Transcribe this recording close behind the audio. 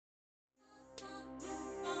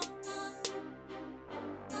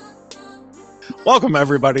Welcome,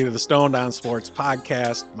 everybody, to the Stoned on Sports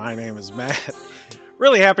podcast. My name is Matt.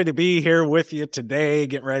 Really happy to be here with you today,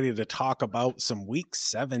 getting ready to talk about some Week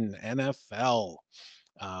 7 NFL.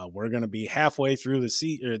 We're going to be halfway through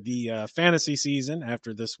the fantasy season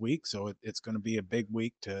after this week, so it's going to be a big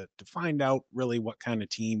week to find out really what kind of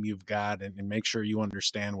team you've got and make sure you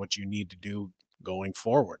understand what you need to do going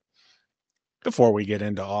forward. Before we get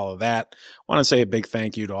into all of that, I want to say a big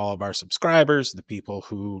thank you to all of our subscribers, the people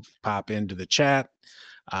who pop into the chat,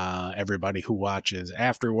 everybody who watches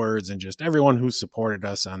afterwards, and just everyone who supported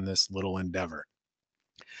us on this little endeavor.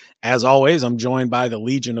 As always, I'm joined by the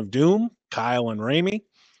Legion of Doom, Kyle and Ramey.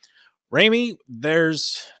 Ramey,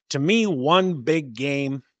 there's to me one big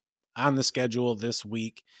game on the schedule this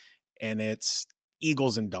week, and it's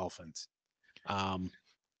Eagles and Dolphins.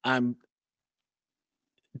 I'm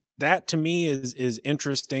That to me is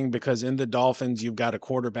interesting because in the Dolphins, you've got a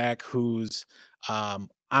quarterback who's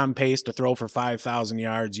on pace to throw for 5,000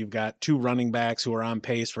 yards. You've got two running backs who are on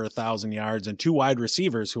pace for 1,000 yards and two wide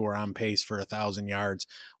receivers who are on pace for 1,000 yards,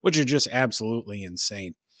 which are just absolutely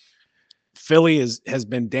insane. Philly has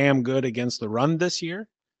been damn good against the run this year,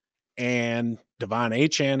 and Devon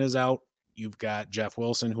Achane is out. You've got Jeff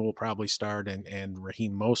Wilson, who will probably start, and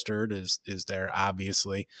Raheem Mostert is there,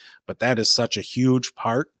 obviously. But that is such a huge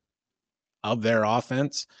part of their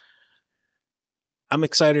offense. I'm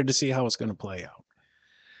excited to see how it's going to play out.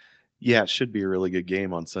 Yeah, it should be a really good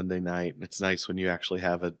game on Sunday night. It's nice when you actually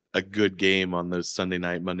have a good game on those Sunday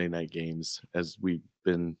night, Monday night games, as we've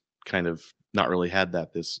been kind of not really had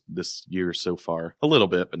that this year so far. A little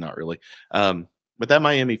bit, but not really. But that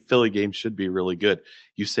Miami Philly game should be really good.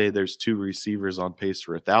 You say there's two receivers on pace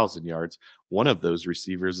for 1,000 yards. One of those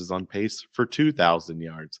receivers is on pace for 2,000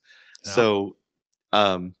 yards. Yeah. So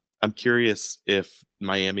I'm curious if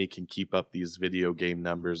Miami can keep up these video game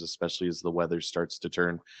numbers, especially as the weather starts to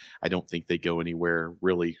turn. I don't think they go anywhere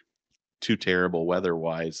really too terrible weather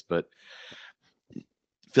wise, but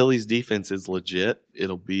Philly's defense is legit.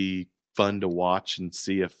 It'll be fun to watch and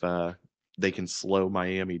see if they can slow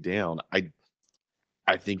Miami down.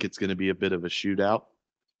 I think it's going to be a bit of a shootout.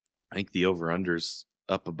 I think the over under's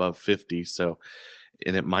up above 50, so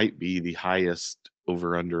and it might be the highest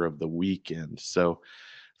over under of the weekend. So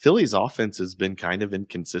Philly's offense has been kind of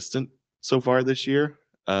inconsistent so far this year,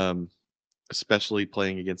 especially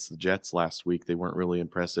playing against the Jets last week. They weren't really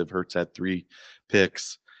impressive. Hurts had 3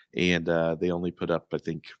 picks, and they only put up, I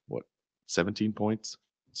think, 17 points.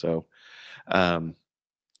 So um,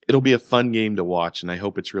 it'll be a fun game to watch, and I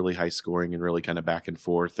hope it's really high scoring and really kind of back and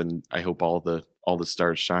forth. And I hope all the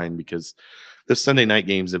stars shine because the Sunday night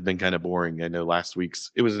games have been kind of boring. I know last week's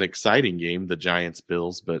it was an exciting game, the Giants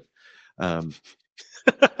Bills, but um,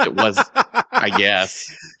 it was, I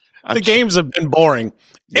guess. I'm The games have been boring.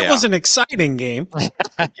 It yeah, was an exciting game.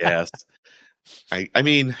 I guess. I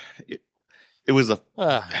mean, it was a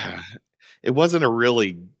Ah, it wasn't a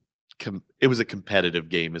really it was a competitive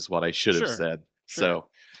game is what I should have Sure, said. sure.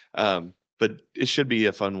 So, but it should be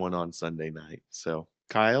a fun one on Sunday night. So,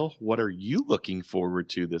 Kyle, what are you looking forward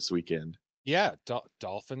to this weekend? yeah,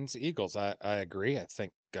 Dolphins, Eagles. I agree. I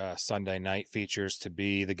think Sunday night features to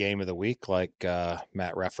be the game of the week, like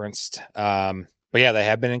Matt referenced. But yeah, they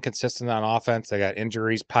have been inconsistent on offense. They got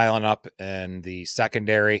injuries piling up in the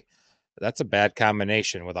secondary. That's a bad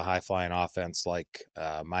combination with a high flying offense like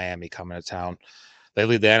Miami coming to town. They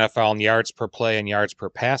lead the NFL in yards per play and yards per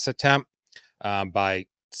pass attempt by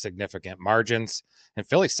significant margins. And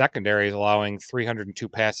Philly's secondary is allowing 302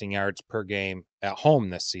 passing yards per game at home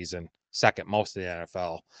this season, second most of the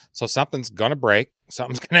NFL. So something's going to break.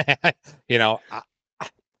 Something's going to, you know,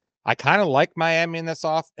 I kind of like Miami in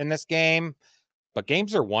this game, but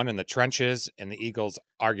games are won in the trenches, and the Eagles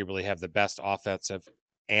arguably have the best offensive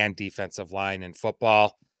and defensive line in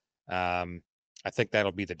football. Um, I think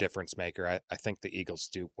that'll be the difference maker. I think the Eagles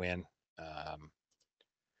do win. Um,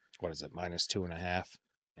 what is it, -2.5?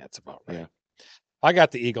 That's about Yeah. right. I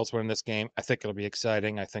got the Eagles winning this game. I think it'll be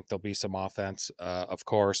exciting. I think there'll be some offense, of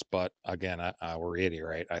course, but again, I will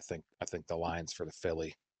reiterate. I think the lines for the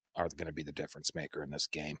Philly are going to be the difference maker in this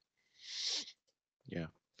game. Yeah.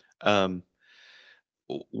 Um,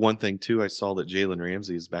 One thing too, I saw that Jalen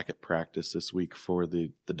Ramsey is back at practice this week for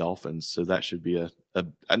the Dolphins, so that should be a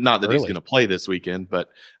not that he's going Early, to play this weekend, but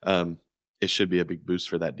um, it should be a big boost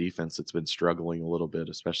for that defense that's been struggling a little bit,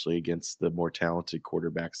 especially against the more talented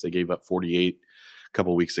quarterbacks. They gave up 48 a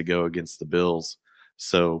couple weeks ago against the Bills.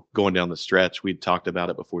 So going down the stretch, we'd talked about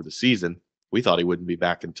it before the season. We thought he wouldn't be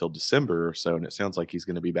back until December or so, and it sounds like he's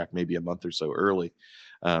going to be back maybe a month or so early.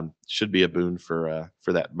 Should be a boon for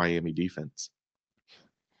that Miami defense.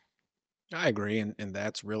 I agree, and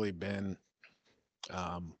that's really been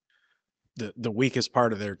um, the weakest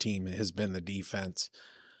part of their team has been the defense.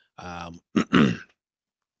 I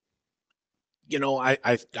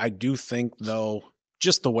do think, though,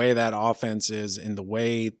 just the way that offense is and the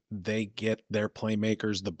way they get their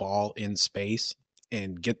playmakers the ball in space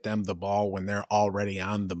and get them the ball when they're already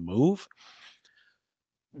on the move,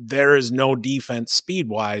 there is no defense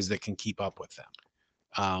speed-wise that can keep up with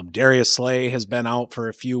them. Darius Slay has been out for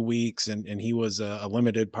a few weeks, and he was a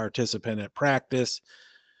limited participant at practice.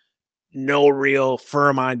 No real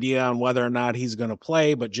firm idea on whether or not he's going to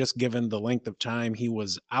play, but just given the length of time he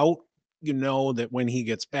was out, that when he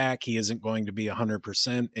gets back, he isn't going to be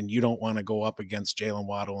 100%, and you don't want to go up against Jalen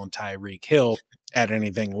Waddle and Tyreek Hill at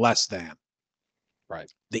anything less than.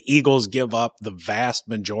 Right. The Eagles give up the vast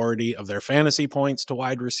majority of their fantasy points to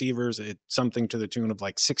wide receivers. It's something to the tune of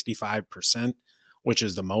like 65%, which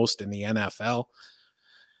is the most in the NFL.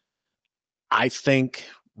 I think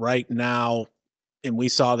right now, and we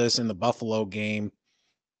saw this in the Buffalo game,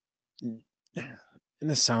 and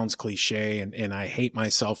this sounds cliche, and I hate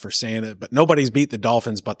myself for saying it, but nobody's beat the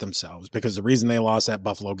Dolphins but themselves, because the reason they lost that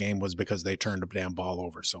Buffalo game was because they turned the damn ball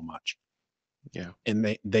over so much. Yeah.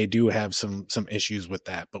 And they do have some issues with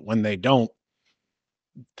that, but when they don't,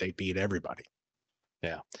 they beat everybody.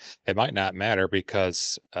 Yeah. It might not matter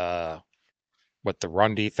because with the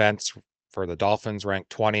run defense for the Dolphins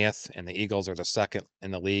ranked 20th, and the Eagles are the second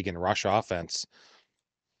in the league in rush offense,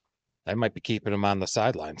 they might be keeping them on the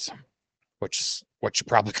sidelines, which is what you're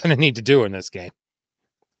probably going to need to do in this game.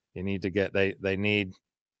 You need to get they need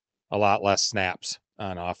a lot less snaps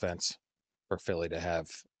on offense for Philly to have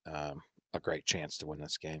a great chance to win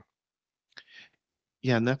this game.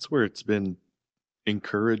 Yeah, and that's where it's been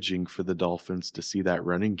encouraging for the Dolphins to see that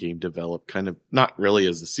running game develop, kind of not really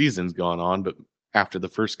as the season's gone on, but after the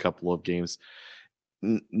first couple of games,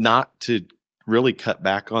 not to really cut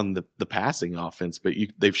back on the passing offense, but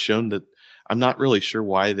they've shown that. I'm not really sure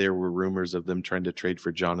why there were rumors of them trying to trade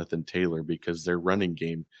for Jonathan Taylor, because their running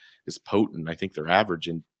game is potent. I think they're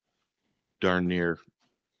averaging darn near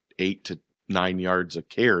 8 to 9 yards a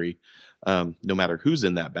carry, no matter who's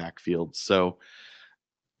in that backfield. So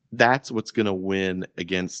that's what's going to win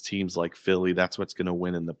against teams like Philly. That's what's going to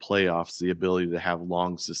win in the playoffs, the ability to have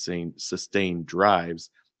long, sustained drives.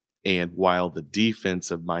 And while the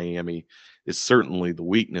defense of Miami is certainly the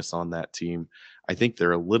weakness on that team, I think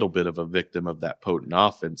they're a little bit of a victim of that potent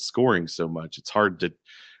offense scoring so much. It's hard to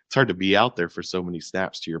be out there for so many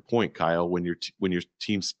snaps, to your point, Kyle, when your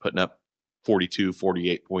team's putting up 42,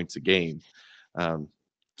 48 points a game.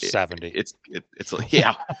 70. It's a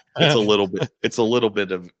little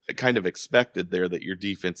bit of kind of expected there that your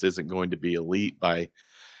defense isn't going to be elite by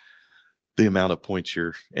the amount of points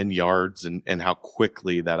you're and yards and how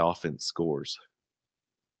quickly that offense scores.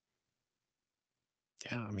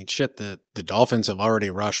 Yeah, I mean, shit, the Dolphins have already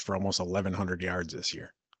rushed for almost 1,100 yards this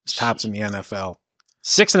year. It's tops in the NFL.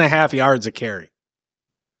 6.5 yards a carry.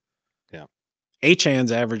 Yeah.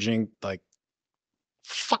 Achan's averaging like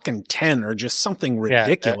fucking 10 or just something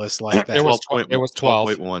ridiculous like that. It was 12.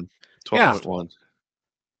 12.1. Yeah. 12.1.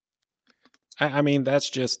 I mean, that's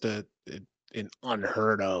just an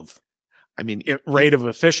unheard of rate of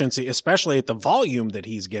efficiency, especially at the volume that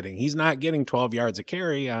he's getting. He's not getting 12 yards a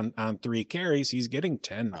carry on 3 carries. He's getting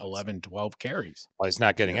 10, 11, 12 carries. Well, he's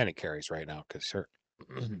not getting any carries right now because hurt.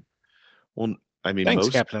 Well, I mean, thanks,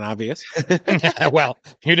 Captain Obvious. Well,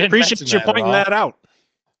 you didn't appreciate you pointing that out.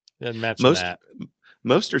 Didn't mention that.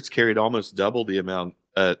 Mostert's carried almost double the amount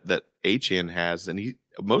that Achan has, and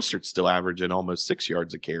Mostert's still averaging almost 6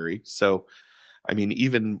 yards a carry. So, I mean,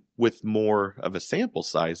 even with more of a sample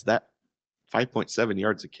size, that 5.7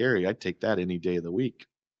 yards a carry, I'd take that any day of the week,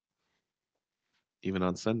 even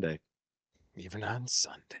on Sunday. Even on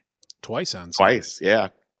Sunday, twice on Sunday. Twice, yeah.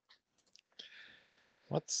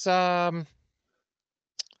 Let's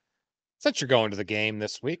since you're going to the game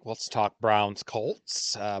this week, let's talk Browns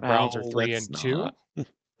Colts. Browns are 3-2.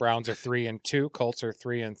 Browns are 3-2. Colts are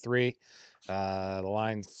 3-3. The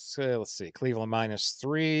lines, let's see, Cleveland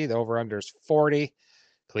 -3. The over/under is 40.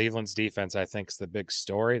 Cleveland's defense, I think, is the big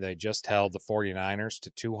story. They just held the 49ers to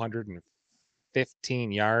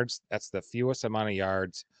 215 yards. That's the fewest amount of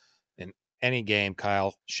yards in any game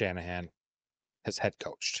Kyle Shanahan has head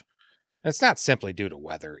coached. And it's not simply due to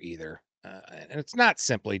weather either. And it's not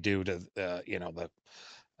simply due to the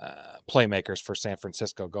playmakers for San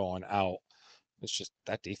Francisco going out. It's just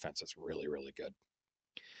that defense is really, really good.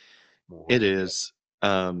 It is.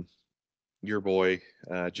 Your boy,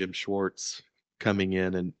 Jim Schwartz, coming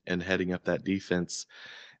in and heading up that defense.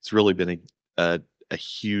 It's really been a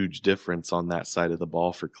huge difference on that side of the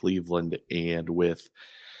ball for Cleveland. And with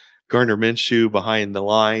Gardner Minshew behind the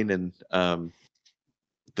line and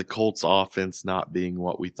the Colts offense not being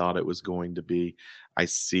what we thought it was going to be. I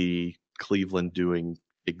see Cleveland doing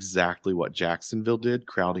exactly what Jacksonville did,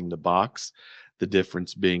 crowding the box. The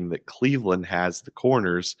difference being that Cleveland has the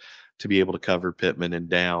corners to be able to cover Pittman and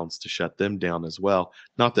Downs to shut them down as well.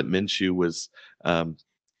 Not that Minshew was um,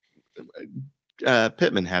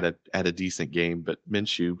 Pittman had a decent game, but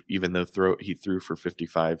Minshew, even though he threw for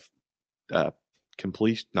 55 not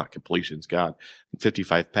completions, God,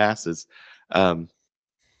 55 passes. Um,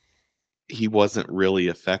 he wasn't really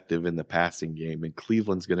effective in the passing game, and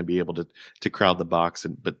Cleveland's going to be able to crowd the box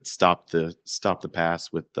but stop the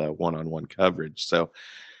pass with one-on-one coverage. So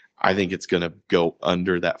I think it's going to go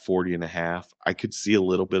under that 40.5. I could see a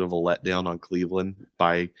little bit of a letdown on Cleveland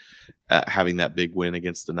by having that big win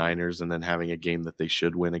against the Niners and then having a game that they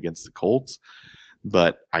should win against the Colts.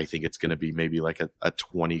 But I think it's going to be maybe like a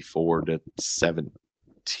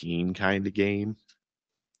 24-17 kind of game,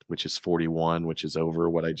 which is 41, which is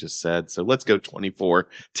over what I just said. So let's go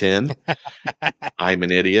 24-10. I'm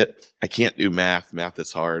an idiot. I can't do math. Math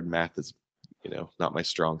is hard. Math is, not my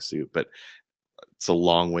strong suit, but it's a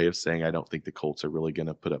long way of saying I don't think the Colts are really going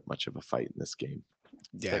to put up much of a fight in this game.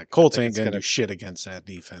 Yeah, Colts ain't going to do shit against that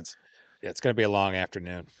defense. Yeah, it's going to be a long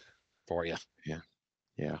afternoon for you. Yeah.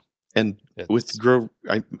 And with Grover,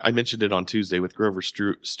 I mentioned it on Tuesday, with Grover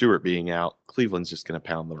Stewart being out, Cleveland's just going to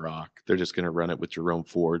pound the rock. They're just going to run it with Jerome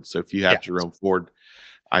Ford. So if you have Jerome Ford,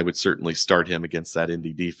 I would certainly start him against that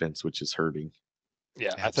Indy defense, which is hurting.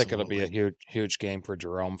 Yeah, absolutely. I think it'll be a huge game for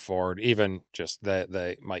Jerome Ford. Even just that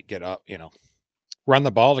they might get up, run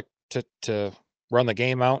the ball to run the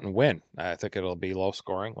game out and win. I think it'll be low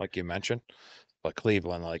scoring, like you mentioned. But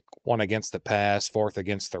Cleveland, like 1 against the pass, 4th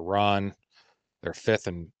against the run. They're 5th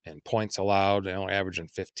in points allowed. They're only averaging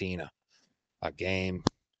 15 a game.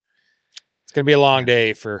 It's going to be a long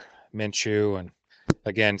day for Minshew. And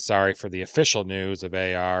again, sorry for the official news of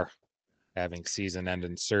AR having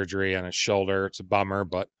season-ending surgery on his shoulder. It's a bummer,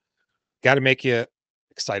 but got to make you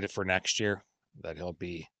excited for next year that he'll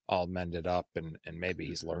be all mended up and maybe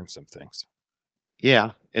he's learned some things.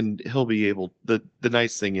 Yeah, and he'll be able. The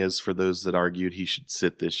nice thing is, for those that argued he should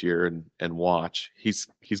sit this year and watch, he's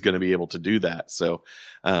going to be able to do that. So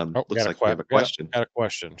looks like we have a question. Got a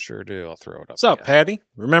question. Sure do. I'll throw it up. What's up, Patty?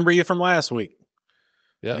 Remember you from last week.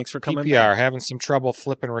 Yeah. Thanks for coming PPR, back. having some trouble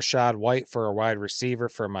flipping Rachaad White for a wide receiver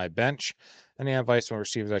for my bench. Any advice on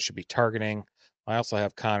receivers I should be targeting? I also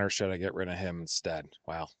have Connor. Should I get rid of him instead?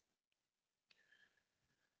 Wow.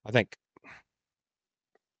 I think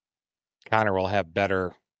Connor will have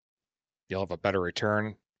better. You'll have a better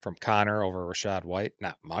return from Connor over Rachaad White.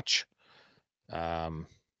 Not much. The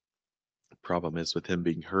problem is, with him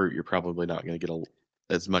being hurt, you're probably not going to get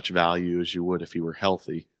as much value as you would if he were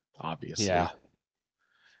healthy, obviously. Yeah.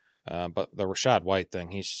 But the Rachaad White thing,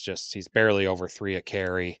 he's barely over 3 a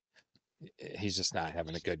carry. He's just not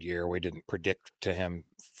having a good year. We didn't predict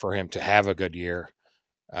for him to have a good year.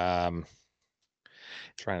 Trying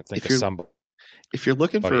to think of somebody. If you're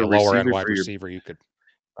looking for a lower end wide receiver, you could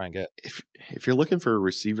try and get. If you're looking for a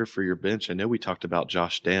receiver for your bench, I know we talked about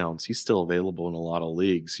Josh Downs. He's still available in a lot of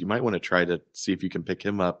leagues. You might want to try to see if you can pick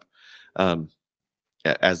him up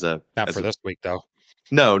as a not for this week though.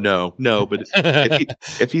 No. But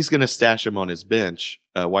if he's going to stash him on his bench,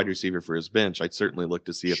 wide receiver for his bench, I'd certainly look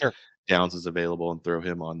to see if Downs is available and throw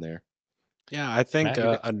him on there. Yeah, I think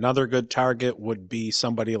another good target would be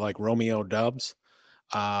somebody like Romeo Doubs.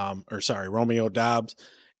 Romeo Doubs.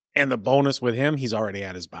 And the bonus with him, he's already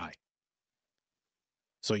at his bye.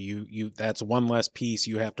 So that's one less piece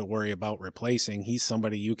you have to worry about replacing. He's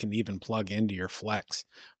somebody you can even plug into your flex.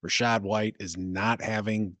 Rachaad White is not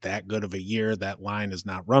having that good of a year. That line is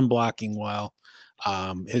not run blocking well.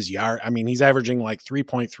 He's averaging like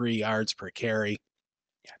 3.3 yards per carry.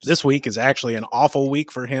 This week is actually an awful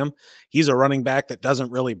week for him. He's a running back that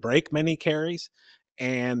doesn't really break many carries,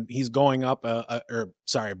 and he's going up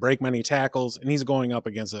break many tackles, and he's going up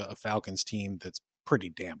against a Falcons team that's pretty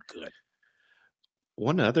damn good.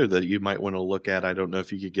 One other that you might want to look at, I don't know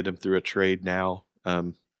if you could get him through a trade now,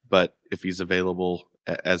 but if he's available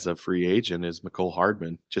as a free agent, is Mecole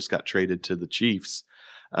Hardman. Just got traded to the Chiefs.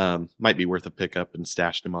 Might be worth a pickup and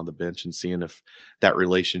stashing him on the bench and seeing if that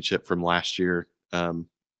relationship from last year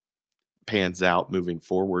pans out moving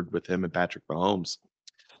forward with him and Patrick Mahomes.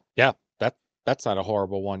 Yeah, that's not a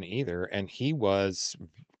horrible one either. And he was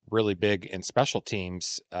really big in special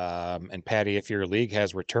teams. And Patty, if your league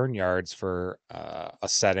has return yards for a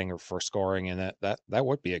setting or for scoring in it, that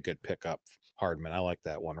would be a good pickup. Hardman, I like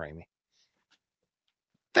that one, Ramey.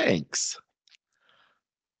 Thanks.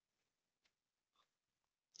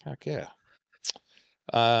 Heck yeah.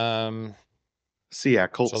 See, yeah,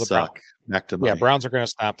 Colts So the suck. Back to Yeah, my Browns are going to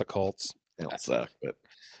stop the Colts. they don't suck, but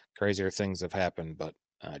Crazier things have happened, but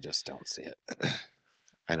I just don't see it.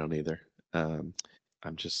 I don't either.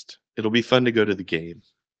 It'll be fun to go to the game.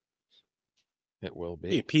 It will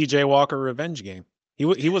Hey, be. PJ Walker revenge game. He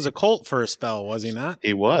was a Colt for a spell, was he not?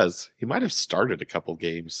 He might have started a couple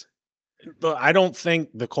games. But I don't think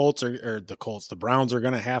the the Browns are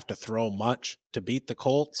going to have to throw much to beat the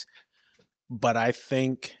Colts. But I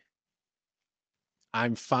think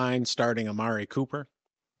I'm fine starting Amari Cooper.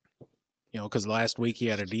 Because last week he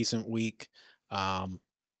had a decent week.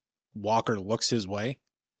 Walker looks his way.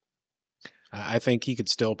 I think he could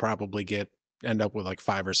still probably end up with like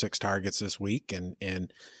 5 or 6 targets this week,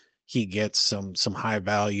 and he gets some high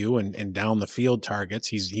value and down the field targets.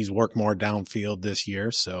 He's worked more downfield this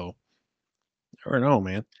year, so I don't know,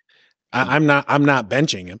 man. I'm not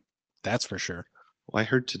benching him. That's for sure. Well, I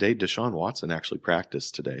heard today Deshaun Watson actually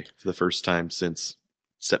practiced today for the first time since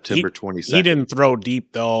He, September 22nd. he didn't throw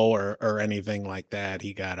deep though, or anything like that.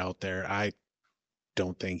 He got out there. I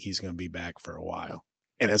don't think he's going to be back for a while.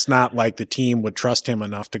 And it's not like the team would trust him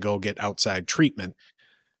enough to go get outside treatment.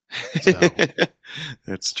 So.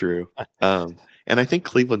 That's true. And I think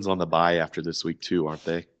Cleveland's on the bye after this week too, aren't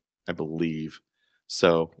they? I believe.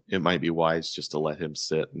 So it might be wise just to let him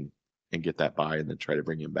sit and get that bye and then try to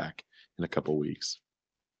bring him back in a couple weeks.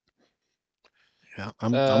 Yeah,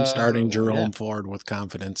 I'm starting Jerome yeah. Ford with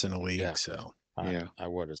confidence in a league. Yeah. So I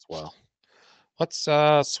would as well. Let's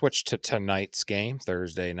switch to tonight's game,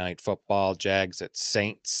 Thursday night football, Jags at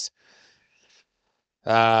Saints.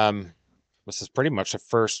 This is pretty much the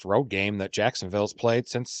first road game that Jacksonville's played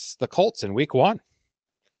since the Colts in week 1.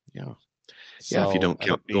 Yeah. So yeah, if you don't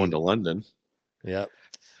count going to London. Yep.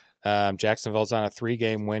 Jacksonville's on a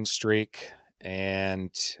 3-game win streak,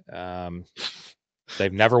 and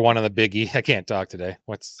they've never won on the Big E. I can't talk today.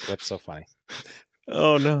 What's so funny?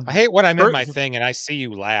 Oh no. I hate when I'm in my thing and I see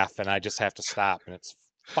you laugh and I just have to stop, and it's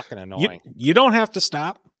fucking annoying. You don't have to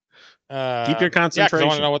stop. Keep your concentration. Yeah, I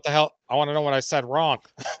want to know what the hell. I want to know what I said wrong.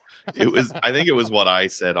 I think it was what I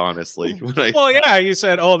said, honestly. Well, yeah, you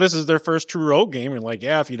said, "Oh, this is their first true road game," and like,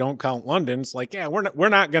 yeah, if you don't count London, it's like, yeah, we're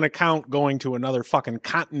not going to count going to another fucking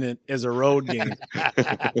continent as a road game.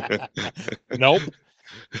 Nope.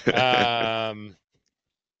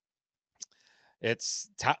 It's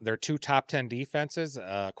their 2 top 10 defenses,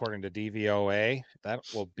 according to DVOA. That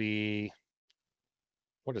will be,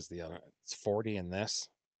 what is the other? It's 40 in this.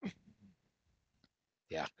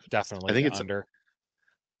 Yeah, definitely. I think it's under.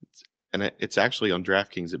 And it's actually on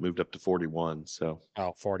DraftKings. It moved up to 41. So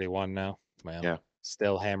 41 now. Well, yeah,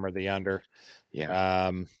 still hammer the under.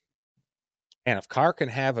 Yeah. And if Carr can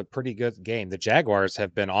have a pretty good game, the Jaguars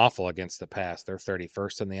have been awful against the pass. They're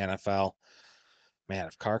 31st in the NFL. Man,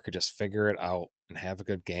 if Carr could just figure it out and have a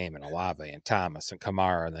good game, and Olave and Thomas and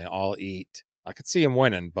Kamara, and they all eat, I could see him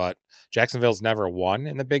winning. But Jacksonville's never won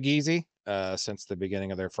in the Big Easy since the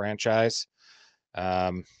beginning of their franchise.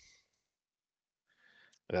 Yeah.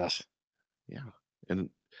 And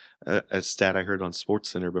a stat I heard on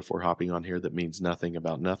SportsCenter before hopping on here that means nothing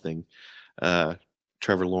about nothing.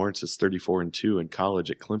 Trevor Lawrence is 34-2 in college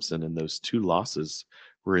at Clemson, and those 2 losses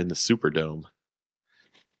were in the Superdome.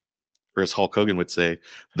 Or as Hulk Hogan would say,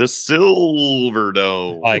 the Silver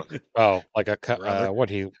Dome. Like college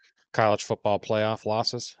football playoff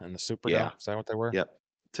losses in the Superdome? Yeah. Is that what they were? Yep.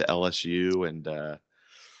 To LSU and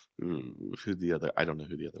who the other? I don't know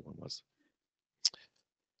who the other one was.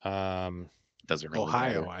 Doesn't really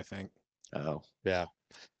Ohio, matter. I think. Oh, yeah.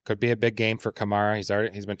 Could be a big game for Kamara.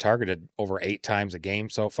 He's been targeted over 8 times a game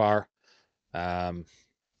so far. Yeah,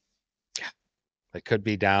 they could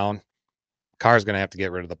be down. Carr's going to have to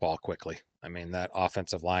get rid of the ball quickly. I mean, that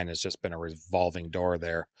offensive line has just been a revolving door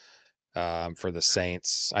there for the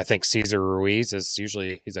Saints. I think Cesar Ruiz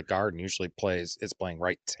he's a guard and usually is playing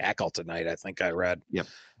right tackle tonight. I think I read. Yep.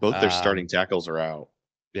 Both their starting tackles are out.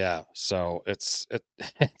 Yeah, so it's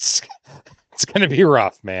going to be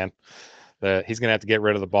rough, man. He's going to have to get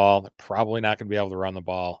rid of the ball. They're probably not going to be able to run the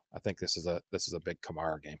ball. I think this is a big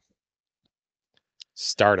Kamara game.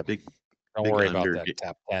 Start him. Don't worry about that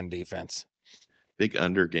top 10 defense. Big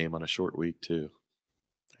under game on a short week too.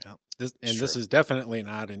 Yeah, this is definitely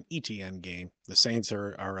not an ETN game. The Saints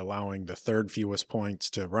are allowing the 3rd fewest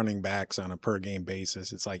points to running backs on a per game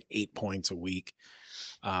basis. It's like 8 points a week.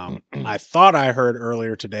 I thought I heard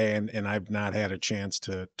earlier today, and I've not had a chance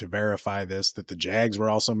to verify this, that the Jags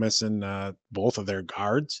were also missing both of their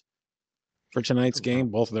guards for tonight's game.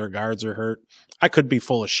 Both of their guards are hurt. I could be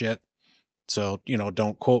full of shit, so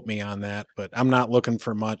don't quote me on that. But I'm not looking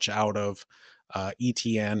for much out of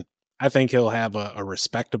ETN. I think he'll have a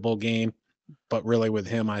respectable game, but really with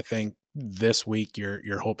him, I think this week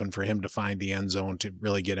you're hoping for him to find the end zone to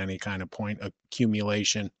really get any kind of point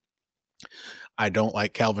accumulation. I don't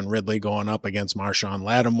like Calvin Ridley going up against Marshawn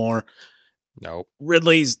Lattimore. Nope.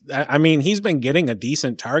 Ridley's, I mean, he's been getting a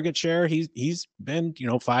decent target share. He's been,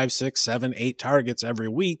 5, 6, 7, 8 targets every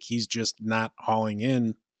week. He's just not hauling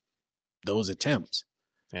in those attempts.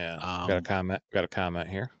 Yeah. Got a comment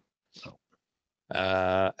here. Oh.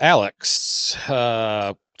 Alex,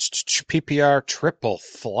 PPR triple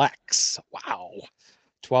flex. Wow.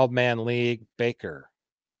 12-man league. Baker,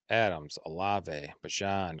 Adams, Olave,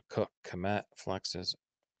 Bijan, Cook, Komet, flexes.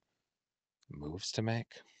 Moves to make.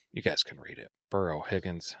 You guys can read it. Burrow,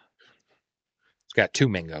 Higgins. It's got 2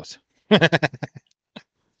 Mingos. 1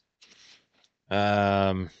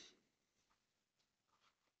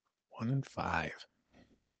 and 5.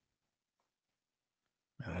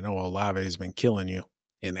 And I know Olave's been killing you,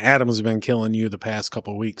 and Adams has been killing you the past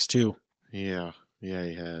couple weeks too. Yeah, he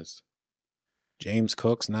has. James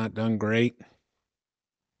Cook's not done great.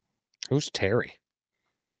 Who's Terry?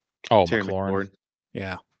 Oh, Terry McLaurin.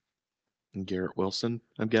 Yeah. And Garrett Wilson,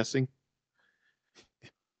 I'm guessing.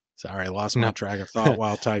 Sorry, I lost my track of thought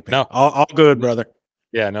while typing. No. All good, brother.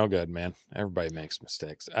 Yeah, no good, man. Everybody makes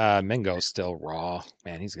mistakes. Mingo's still raw.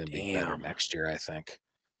 Man, he's going to be better next year, I think.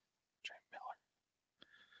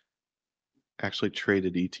 Actually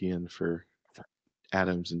traded ETN for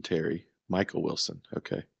Adams and Terry. Michael Wilson.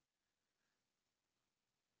 Okay.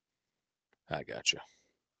 I got you.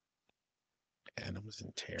 Adams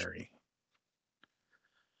and Terry.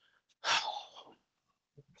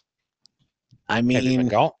 I mean,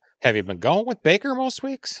 have you been going with Baker most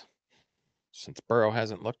weeks? Since Burrow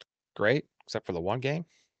hasn't looked great, except for the one game.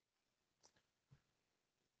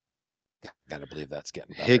 Gotta believe that's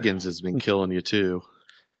getting better. Higgins has been killing you too.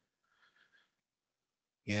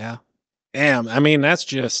 Yeah. Damn. I mean, that's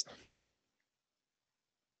just.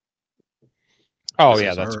 Oh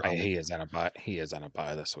yeah, that's right. He is on a bye. He is on a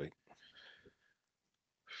bye this week.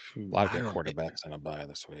 A lot of good quarterbacks on a bye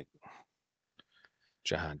this week.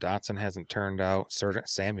 Jahan Dotson hasn't turned out.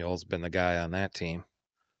 Samuel's been the guy on that team.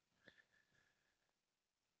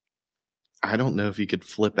 I don't know if you could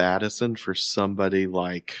flip Addison for somebody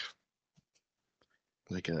like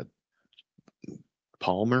a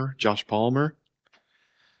Palmer, Josh Palmer.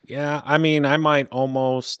 Yeah, I mean, I might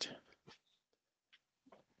almost.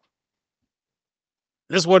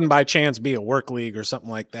 This wouldn't by chance be a work league or something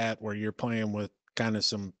like that where you're playing with kind of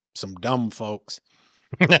some dumb folks.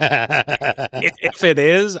 If it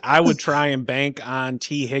is, I would try and bank on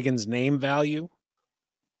T. Higgins' name value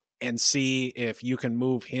and see if you can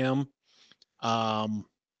move him. Damn,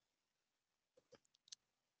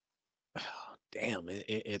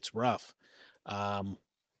 it's rough.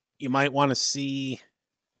 You might want to see.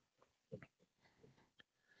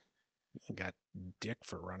 You got Dick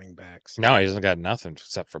for running backs. No, he hasn't got nothing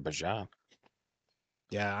except for Bijan.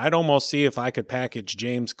 Yeah, I'd almost see if I could package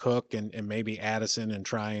James Cook and maybe Addison and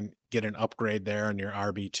try and get an upgrade there on your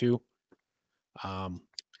RB2.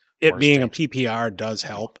 It being a PPR does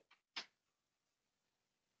help.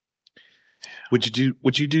 Would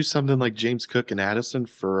you do something like James Cook and Addison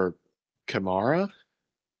for Kamara?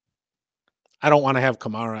 I don't want to have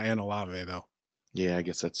Kamara and Olave though. Yeah, I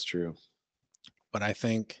guess that's true. But I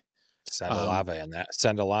think send Olave in that.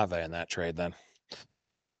 Send Olave in that trade then.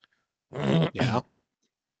 Yeah.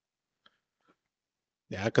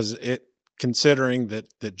 Yeah, because considering that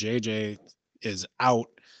JJ is out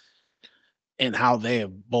and how they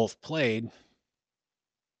have both played,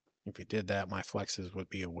 if you did that, my flexes would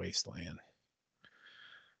be a wasteland.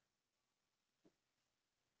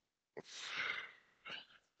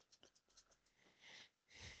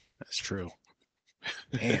 That's true.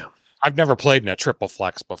 Damn. I've never played in a triple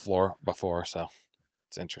flex before, so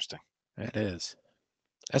it's interesting. That is.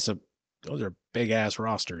 Those are big ass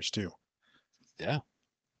rosters too. Yeah.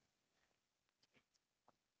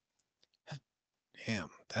 Damn,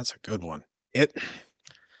 that's a good one. I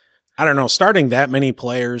don't know, starting that many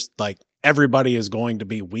players, like everybody is going to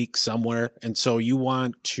be weak somewhere. And so you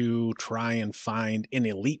want to try and find an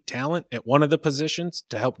elite talent at one of the positions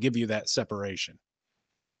to help give you that separation.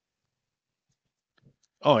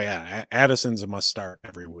 Oh yeah, Addison's a must start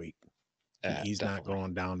every week. He's definitely not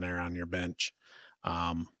going down there on your bench.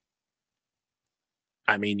 I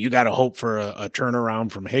mean, you got to hope for a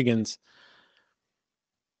turnaround from Higgins.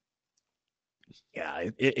 Yeah,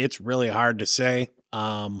 it's really hard to say.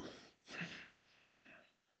 That's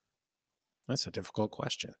a difficult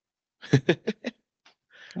question.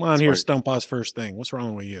 Come on here, stump us first thing. What's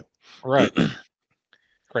wrong with you? Right.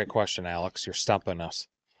 Great question, Alex. You're stumping us.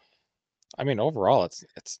 I mean, overall, it's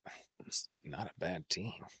not a bad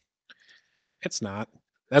team. It's not.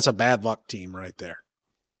 That's a bad luck team right there.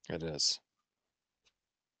 It is.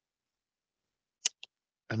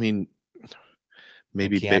 I mean,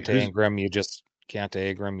 maybe Keontae Ingram, you just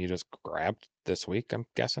grabbed this week, I'm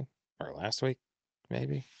guessing, or last week,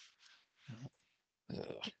 maybe.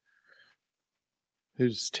 Ugh.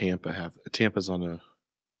 who's Tampa have? Tampa's on a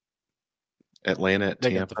Atlanta at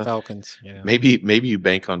They got the Tampa. Falcons. Yeah. Maybe you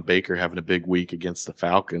bank on Baker having a big week against the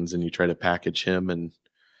Falcons, and you try to package him and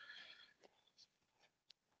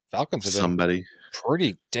Falcons have been somebody.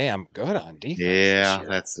 pretty damn good on defense Yeah,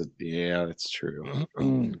 this year. that's true.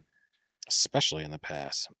 Especially in the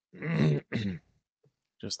pass.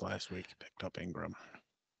 Just last week, he picked up Ingram.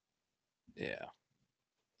 Yeah.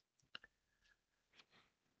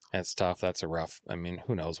 That's tough. That's a rough. I mean,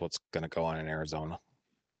 who knows what's going to go on in Arizona?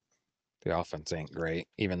 The offense ain't great,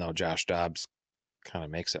 even though Josh Dobbs kind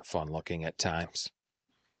of makes it fun looking at times.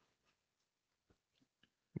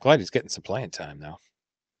 I'm glad he's getting some playing time now.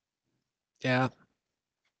 Yeah.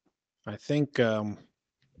 I think Aiden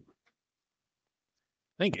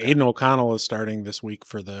O'Connell is starting this week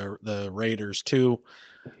for the Raiders too.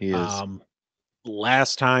 He is.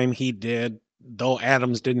 Last time he did, though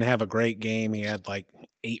Adams didn't have a great game, he had like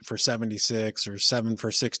 8 for 76 or 7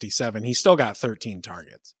 for 67. He still got 13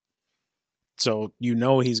 targets. So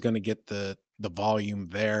he's going to get the volume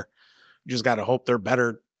there. You just got to hope they're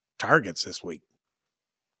better targets this week.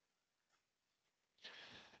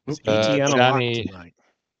 ETN Johnny. tonight.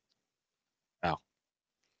 Oh.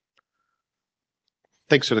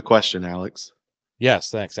 Thanks for the question, Alex. Yes,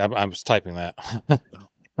 thanks. I was typing that.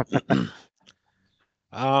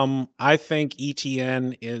 I think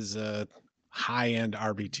ETN is a high-end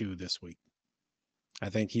RB2 this week. I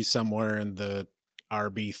think he's somewhere in the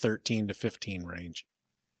RB 13 to 15 range.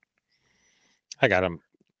 I got him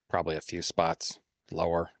probably a few spots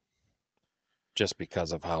lower just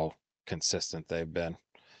because of how consistent they've been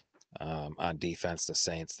on defense. The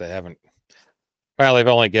Saints, they've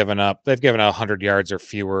given up 100 yards or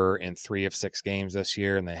fewer in 3 of 6 games this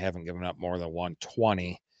year, and they haven't given up more than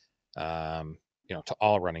 120 to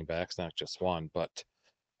all running backs, not just one. But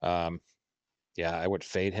yeah, I would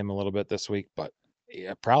fade him a little bit this week, but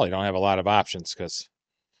yeah, probably don't have a lot of options because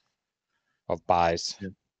of buys. Yeah.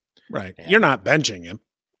 Right. You're not benching him.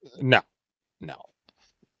 No.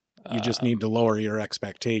 You just need to lower your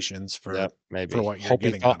expectations for maybe for what you're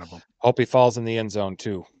getting out of him. Hope he falls in the end zone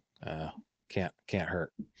too. Can't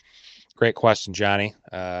hurt. Great question, Johnny.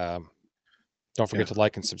 Don't forget to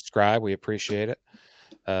like and subscribe. We appreciate it.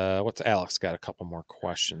 What's Alex got a couple more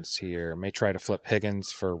questions here. May try to flip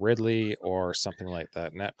Higgins for Ridley or something like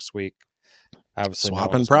that next week. Obviously,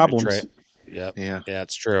 swapping problems. Yep. Yeah,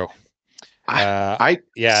 it's true.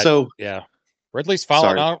 Ridley's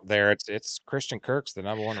falling out there. It's Christian Kirk's the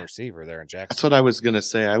number 1 receiver there in Jackson. That's what I was gonna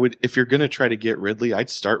say. I would, if you're gonna try to get Ridley, I'd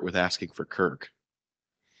start with asking for Kirk.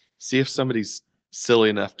 See if somebody's silly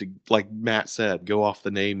enough to, like Matt said, go off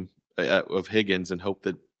the name of Higgins and hope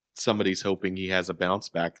that somebody's hoping he has a bounce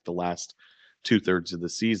back the last 2/3 of the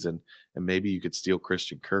season, and maybe you could steal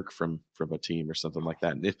Christian Kirk from a team or something like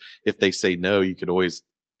that. And if they say no, you could always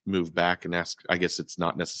move back and ask. I guess it's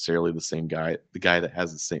not necessarily the same guy, the guy that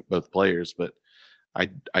has the same both players, but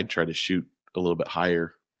I'd try to shoot a little bit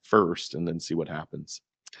higher first and then see what happens.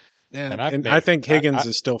 Yeah, and I think Higgins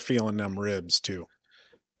is still feeling them ribs too.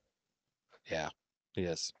 Yeah, he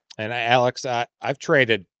is. And Alex, I've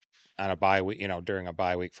traded on a bye week, during a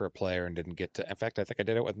bye week for a player and didn't get to. In fact, I think I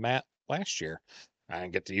did it with Matt last year. I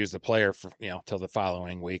didn't get to use the player for till the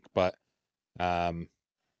following week, but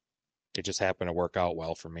it just happened to work out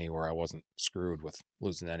well for me where I wasn't screwed with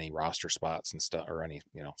losing any roster spots and stuff or any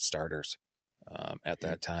starters at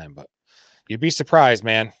that time. But you'd be surprised,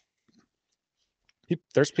 man.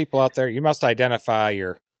 There's people out there. You must identify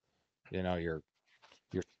your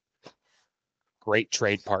great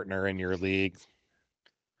trade partner in your league.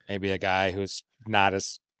 Maybe a guy who's not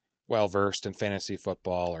as well versed in fantasy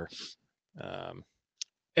football, or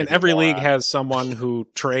and every league has someone who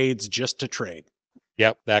trades just to trade.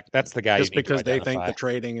 Yep, that's the guy. Just because they think the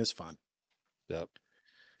trading is fun. Yep,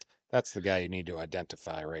 that's the guy you need to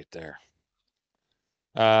identify right there.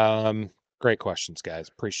 Great questions, guys.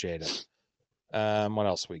 Appreciate it. What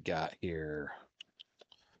else we got here?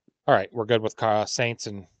 All right, we're good with Saints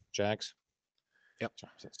and Jags. Yep.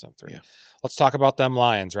 Yeah. Let's talk about them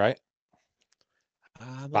Lions, right?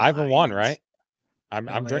 5-1, right? I'm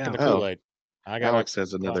drinking the Kool-Aid. Alex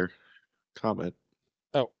has another comment.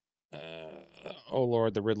 Oh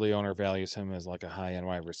Lord, the Ridley owner values him as like a high-end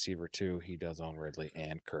wide receiver too. He does own Ridley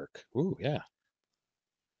and Kirk. Ooh, yeah.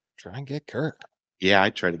 Try and get Kirk. Yeah,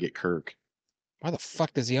 I'd try to get Kirk. Why the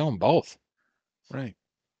fuck does he own both? Right.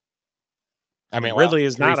 I mean, Ridley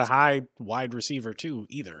is not a Reese- high wide receiver too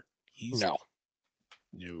either. He's no.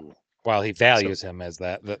 new. Well, he values him as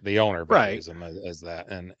that. The owner Right. values him as that,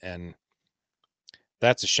 and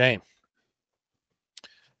that's a shame.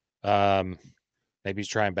 Maybe he's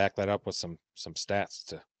trying to back that up with some stats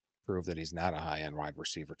to prove that he's not a high end wide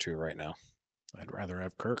receiver too right now. I'd rather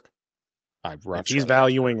have Kirk. If he's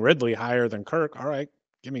valuing Ridley higher than Kirk, all right,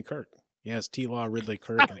 give me Kirk. Yes, T-Law, Ridley,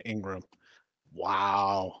 Kirk, and Ingram.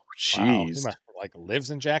 Wow. Jeez. Wow, like lives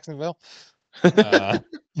in Jacksonville.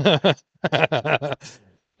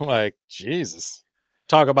 Like Jesus.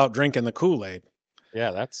 Talk about drinking the Kool-Aid.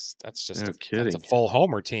 Yeah, that's just No that's kidding. a full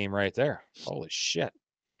homer team right there. Holy shit.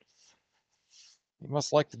 You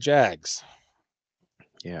must like the Jags.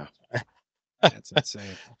 Yeah. That's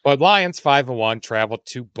insane. But Lions 5-1 traveled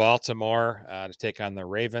to Baltimore to take on the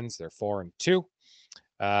Ravens. They're 4-2.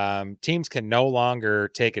 Teams can no longer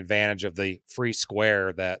take advantage of the free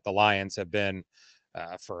square that the Lions have been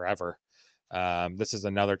forever. This is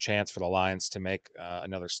another chance for the Lions to make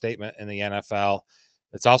another statement in the NFL.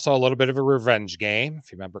 It's also a little bit of a revenge game.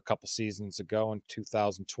 If you remember a couple seasons ago in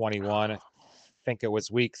 2021, I think it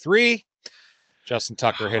was week 3, Justin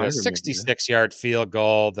Tucker hit a 66-yard field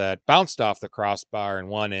goal that bounced off the crossbar and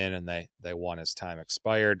won in, and they won as time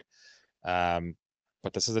expired.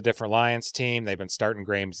 But this is a different Lions team. They've been starting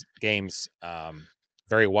games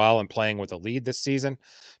very well and playing with a lead this season.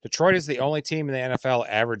 Detroit is the only team in the NFL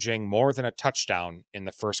averaging more than a touchdown in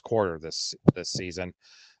the first quarter this season.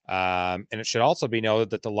 And it should also be noted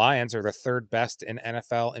that the Lions are the 3rd best in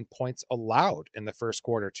NFL in points allowed in the first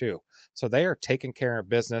quarter too. So they are taking care of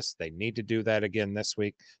business. They need to do that again this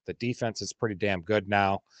week. The defense is pretty damn good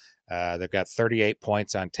now. They've got 38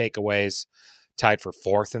 points on takeaways, tied for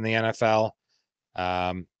 4th in the NFL.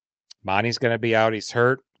 Monty's going to be out. He's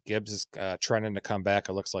hurt. Gibbs is trending to come back.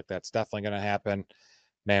 It looks like that's definitely going to happen.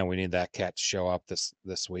 Man, we need that cat to show up this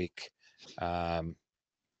week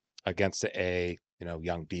against a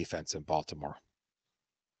young defense in Baltimore.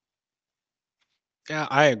 Yeah,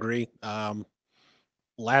 I agree.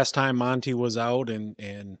 Last time Monty was out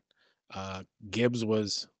and Gibbs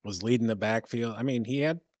was leading the backfield. I mean, he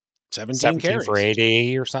had 17 carries for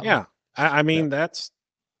 80 or something. Yeah, I mean that's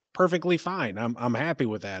perfectly fine. I'm happy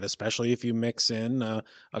with that, especially if you mix in a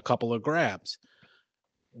couple of grabs.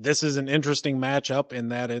 This is an interesting matchup in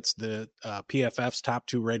that it's the PFF's top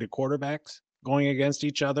 2 rated quarterbacks going against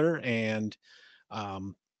each other. And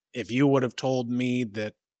if you would have told me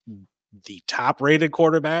that the top rated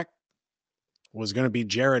quarterback was going to be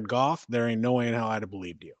Jared Goff, there ain't no way in hell I'd have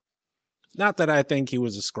believed you. Not that I think he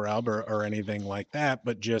was a scrub or anything like that,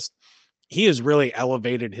 but just he has really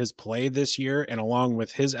elevated his play this year. And along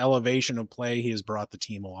with his elevation of play, he has brought the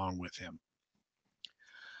team along with him.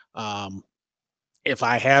 If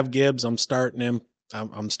I have Gibbs, I'm starting him.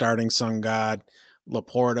 I'm starting Sun God.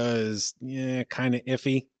 Laporta is kind of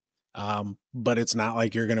iffy, but it's not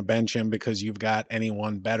like you're going to bench him because you've got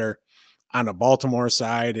anyone better. On the Baltimore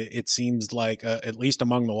side, it seems like at least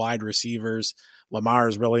among the wide receivers, Lamar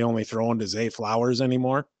is really only throwing to Zay Flowers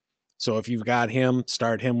anymore. So if you've got him,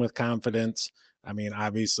 start him with confidence. I mean,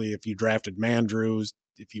 obviously, if you drafted Mandrews,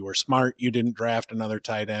 if you were smart, you didn't draft another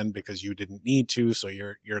tight end because you didn't need to. So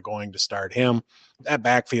you're going to start him. That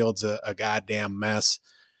backfield's a goddamn mess.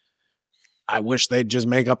 I wish they'd just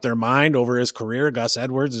make up their mind over his career. Gus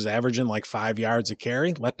Edwards is averaging like 5 yards a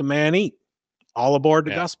carry. Let the man eat. All aboard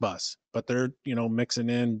the Gus bus. But they're, mixing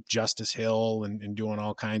in Justice Hill and doing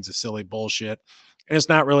all kinds of silly bullshit. And it's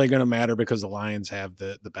not really going to matter because the Lions have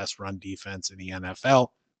the best run defense in the NFL.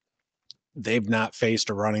 They've not faced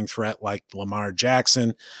a running threat like Lamar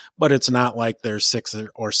Jackson, but it's not like there's 6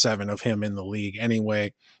 or 7 of him in the league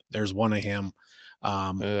anyway. There's one of him.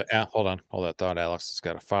 Hold that thought, Alex. It's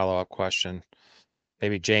got a follow-up question.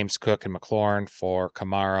 Maybe James Cook and McLaurin for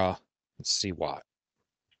Kamara and see what.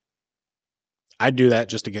 I'd do that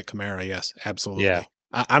just to get Kamara. Yes, absolutely. Yeah.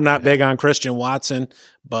 I'm not big on Christian Watson,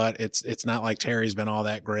 but it's not like Terry's been all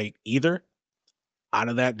that great either. Out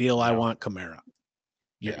of that deal, I want Kamara.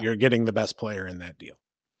 You're getting the best player in that deal.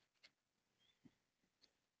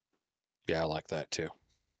 Yeah, I like that too.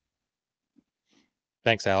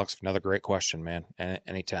 Thanks, Alex, for another great question, man.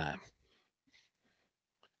 Anytime.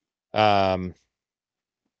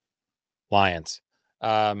 Lions.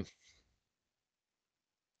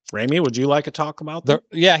 Ramey, would you like to talk about that?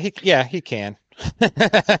 He can.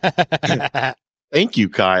 Thank you,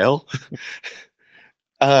 Kyle.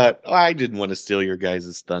 I didn't want to steal your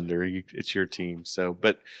guys' thunder. It's your team.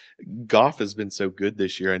 But Goff has been so good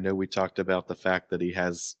this year. I know we talked about the fact that he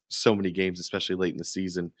has so many games, especially late in the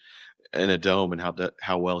season, in a dome and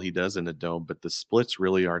how well he does in a dome. But the splits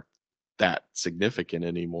really aren't that significant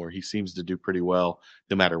anymore. He seems to do pretty well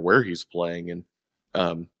no matter where he's playing, and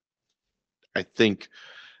um, I think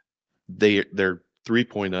they're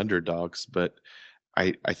 3-point underdogs, but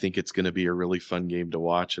I think it's going to be a really fun game to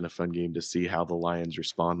watch and a fun game to see how the Lions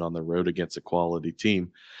respond on the road against a quality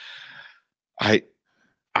team. I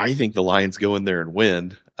I think the Lions go in there and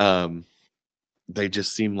win. They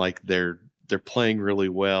just seem like they're playing really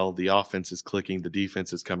well. The offense is clicking. The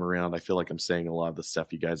defense has come around. I feel like I'm saying a lot of the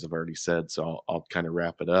stuff you guys have already said, so I'll kind of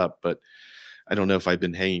wrap it up. But I don't know if I've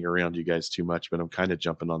been hanging around you guys too much, but I'm kind of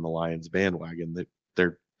jumping on the Lions bandwagon.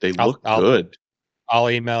 They I'll look I'll good. I'll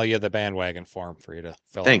email you the bandwagon form for you to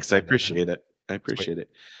fill out Thanks, I Sunday. appreciate it. I Sweet. appreciate it.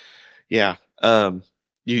 Yeah.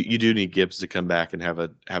 You do need Gibbs to come back and have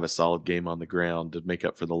a solid game on the ground to make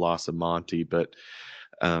up for the loss of Monty, but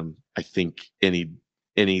I think any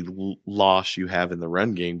loss you have in the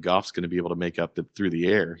run game, Goff's going to be able to make up through the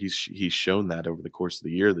air. He's shown that over the course of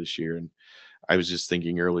the year this year. And I was just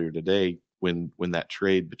thinking earlier today when that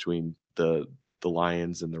trade between the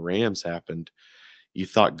Lions and the Rams happened, you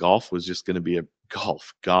thought Goff was just going to be a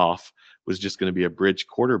Goff was just going to be a bridge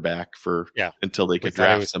quarterback for Yeah. until they We could thought he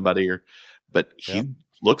draft was somebody, but Yep. he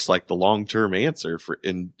looks like the long-term answer for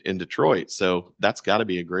in Detroit. So that's got to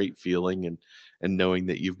be a great feeling, and knowing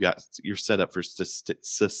that you're set up for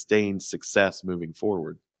sustained success moving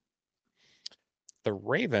forward. The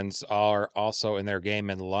Ravens are also in their game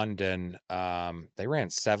in London. They ran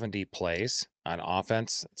 70 plays on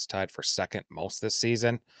offense. It's tied for second most this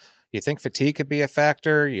season. You think fatigue could be a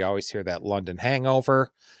factor? You always hear that London hangover.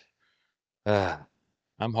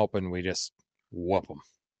 I'm hoping we just whoop them.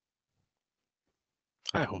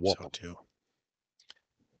 I hope so too.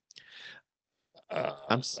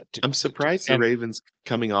 I'm surprised the Ravens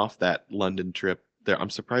coming off that London trip. I'm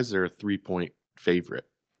surprised they're a 3-point favorite.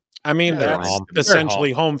 I mean, Yeah, they're that's home.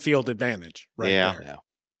 essentially home field advantage right Yeah. there. Yeah.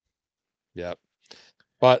 Yep.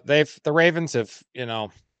 But the Ravens have,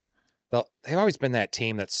 they've always been that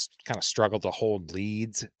team that's kind of struggled to hold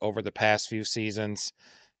leads over the past few seasons.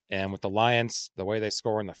 And with the Lions, the way they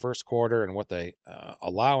score in the first quarter and what they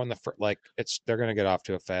allow in the they're going to get off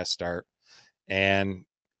to a fast start. And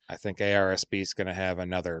I think ARSB is going to have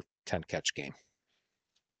another 10 catch game.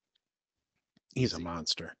 He's a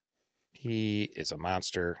monster. He is a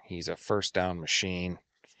monster. He's a first down machine.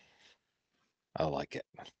 I like it.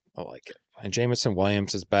 And Jameson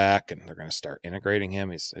Williams is back, and they're going to start integrating him.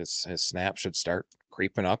 His snap should start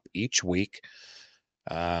creeping up each week.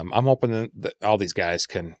 I'm hoping that all these guys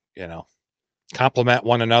can, complement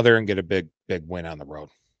one another and get a big win on the road.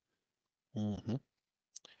 Mm-hmm.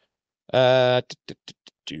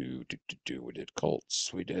 We did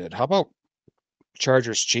Colts. We did. How about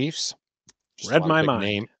Chargers Chiefs? Read my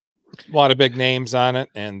mind. A lot of big names on it,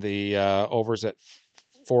 and the overs at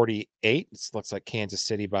 48. It looks like Kansas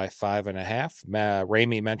City by 5.5.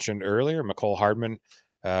 Ramey mentioned earlier, McCole Hardman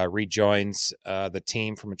rejoins the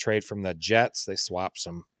team from a trade from the Jets. They swapped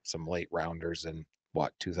some late rounders in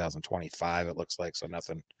 2025. It looks like, so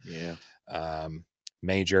nothing. Yeah.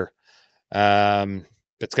 Major.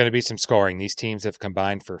 It's going to be some scoring. These teams have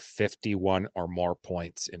combined for 51 or more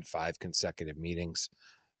points in 5 consecutive meetings.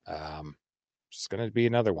 It's going to be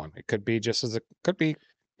another one. It could be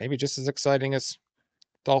maybe just as exciting as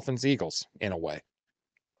Dolphins Eagles in a way.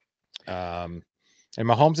 And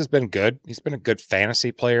Mahomes has been good. He's been a good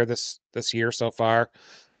fantasy player this year so far.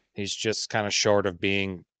 He's just kind of short of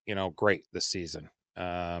being, great this season.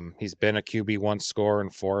 He's been a QB1 scorer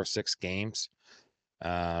in 4 of 6 games.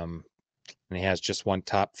 And he has just one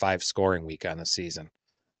top 5 scoring week on the season.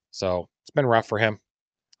 So it's been rough for him.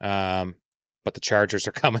 But the Chargers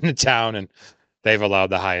are coming to town, and they've allowed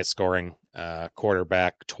the highest scoring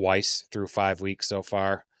quarterback twice through 5 weeks so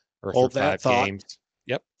far, or Hold through that 5 thought. games.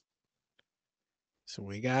 Yep. So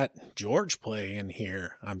we got George play in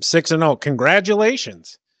here. I'm 6-0.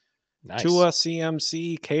 Congratulations. Nice. Tua,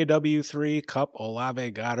 CMC, KW3, Cup,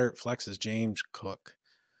 Olave, Goddard, flexes James Cook,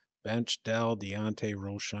 bench Dell, Deontay,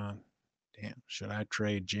 Roshan. Damn, should I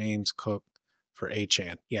trade James Cook for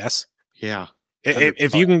Achane? Yes. Yeah.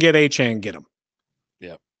 If you can get Achane, get him.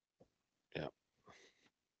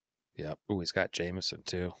 Yep. Ooh, he's got Jameson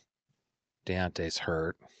too. Deontay's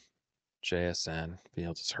hurt. JSN,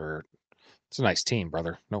 Fields is hurt. It's a nice team,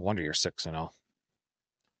 brother. No wonder you're 6-0.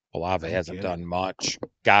 Olave hasn't done much.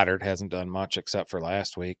 Goddard hasn't done much except for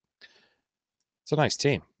last week. It's a nice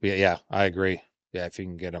team. Yeah, I agree. Yeah, if you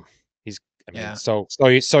can get him, so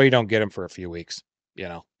you don't get him for a few weeks. Big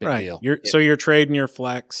deal. So you're trading your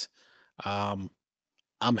flex. I'm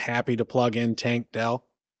happy to plug in Tank Dell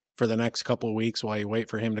for the next couple of weeks while you wait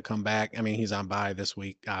for him to come back. I mean, he's on bye this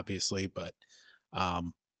week, obviously, but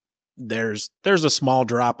there's a small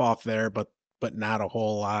drop off there, but not a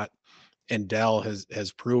whole lot. And Dell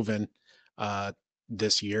has proven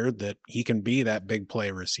this year that he can be that big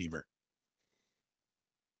play receiver.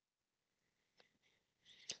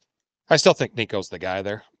 I still think Nico's the guy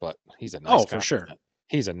there, but he's a nice Oh, for sure. compliment.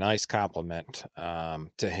 He's a nice compliment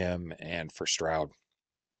to him and for Stroud.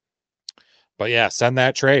 But yeah, send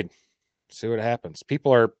that trade. See what happens.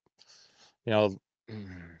 People are,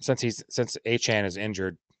 since Achane is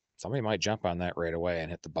injured, somebody might jump on that right away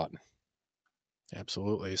and hit the button.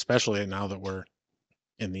 Absolutely, especially now that we're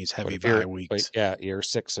in these heavy bye weeks. Yeah, you're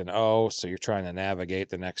 6-0, so you're trying to navigate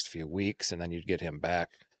the next few weeks, and then you'd get him back.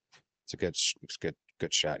 It's a good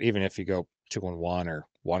shot. Even if you go 2-1 or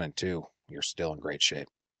 1-2, you're still in great shape,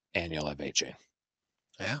 and you'll have Achane.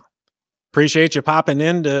 Yeah. Appreciate you popping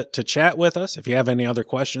in to chat with us. If you have any other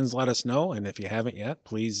questions, let us know. And if you haven't yet,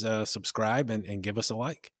 please subscribe and give us a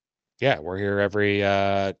like. Yeah, we're here every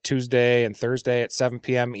Tuesday and Thursday at 7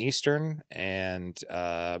 p.m. Eastern, and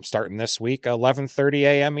starting this week, 11:30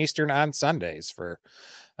 a.m. Eastern on Sundays for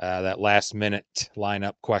that last minute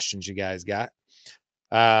lineup questions you guys got.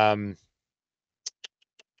 What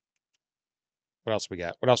else we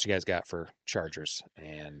got? What else you guys got for Chargers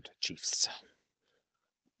and Chiefs?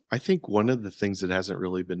 I think one of the things that hasn't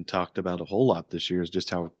really been talked about a whole lot this year is just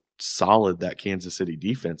how solid that Kansas City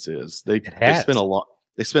defense is. They spent a lot.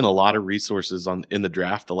 They spent a lot of resources in the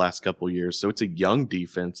draft the last couple of years, so it's a young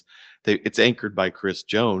defense. It's anchored by Chris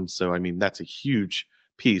Jones, so I mean that's a huge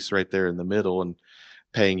piece right there in the middle, and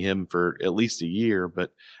paying him for at least a year.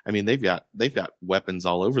 But I mean they've got weapons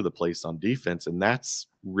all over the place on defense, and that's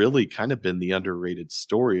really kind of been the underrated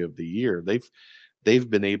story of the year. They've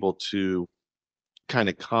been able to kind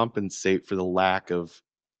of compensate for the lack of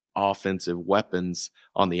offensive weapons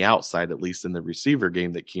on the outside, at least in the receiver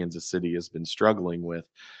game that Kansas City has been struggling with.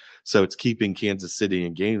 So it's keeping Kansas City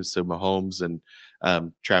in games. So Mahomes and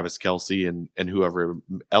Travis Kelsey and whoever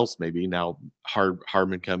else maybe now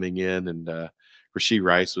Harmon coming in, and Rashee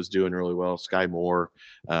Rice was doing really well. Sky Moore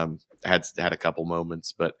had a couple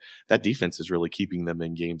moments, but that defense is really keeping them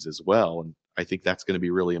in games as well. And I think that's going to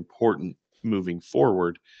be really important moving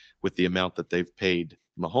forward with the amount that they've paid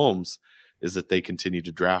Mahomes, is that they continue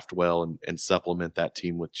to draft well and supplement that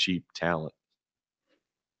team with cheap talent.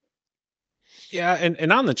 Yeah,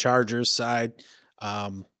 and on the Chargers side,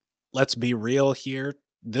 let's be real here.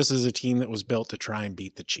 This is a team that was built to try and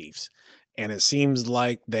beat the Chiefs. And it seems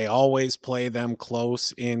like they always play them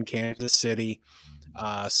close in Kansas City.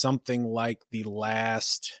 Something like the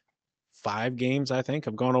last 5 games, I think,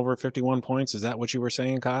 have gone over 51 points. Is that what you were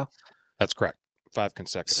saying, Kyle? That's correct. 5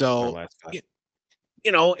 consecutive. So, last 5.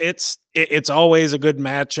 It's always a good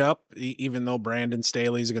matchup, even though Brandon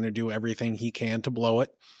Staley is going to do everything he can to blow it.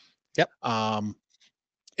 Yep. And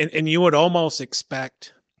you would almost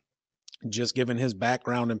expect, just given his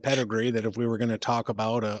background and pedigree, that if we were going to talk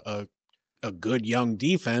about a good young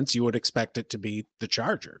defense, you would expect it to be the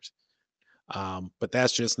Chargers. But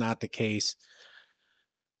that's just not the case.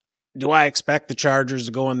 Do I expect the Chargers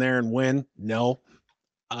to go in there and win? No.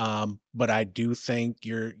 But I do think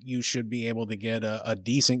you should be able to get a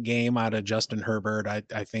decent game out of Justin Herbert.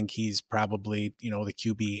 I think he's probably, the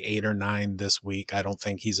QB 8 or 9 this week. I don't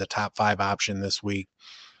think he's a top 5 option this week.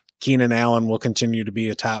 Keenan Allen will continue to be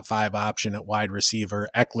a top 5 option at wide receiver.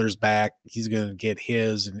 Eckler's back. He's going to get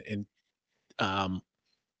his and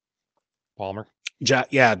Palmer.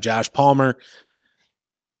 Josh Palmer.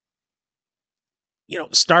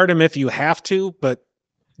 Start him if you have to, but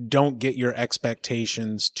don't get your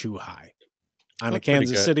expectations too high. On the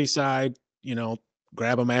Kansas City side,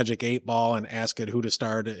 grab a magic 8 ball and ask it who to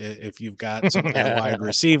start if you've got some wide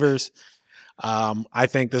receivers. I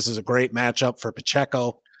think this is a great matchup for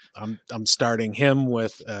Pacheco. I'm starting him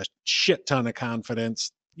with a shit ton of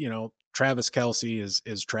confidence. Travis Kelsey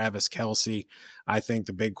is Travis Kelsey. I think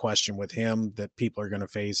the big question with him that people are going to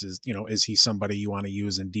face is, is he somebody you want to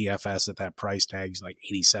use in DFS at that price tag? He's like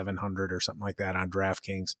 8,700 or something like that on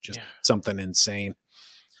DraftKings, just something insane.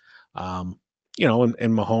 And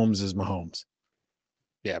Mahomes is Mahomes.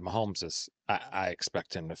 Yeah, Mahomes is, I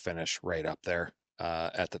expect him to finish right up there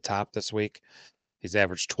at the top this week. He's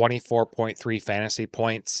averaged 24.3 fantasy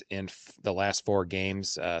points in the last 4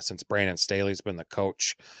 games since Brandon Staley's been the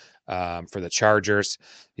coach for the Chargers.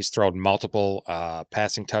 He's thrown multiple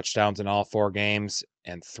passing touchdowns in all 4 games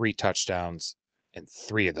and 3 touchdowns in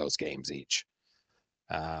 3 of those games each.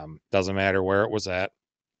 Doesn't matter where it was at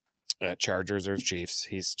Chargers or Chiefs.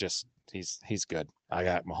 He's good. I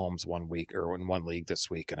got Mahomes 1 week or in 1 league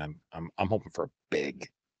this week, and I'm hoping for a big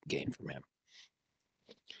game from him.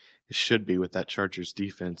 It should be with that Chargers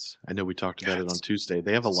defense. I know we talked about it on God, Tuesday.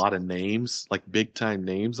 They have a lot of names, like big time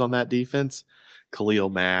names on that defense. Khalil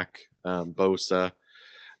Mack, Bosa,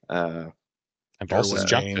 uh, And Bosa's Derwin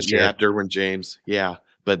jumped James. this yeah, year. Derwin James. Yeah,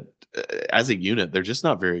 but as a unit, they're just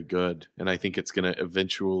not very good, and I think it's going to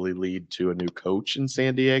eventually lead to a new coach in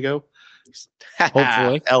San Diego.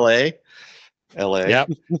 Hopefully. L.A. L.A. Yep.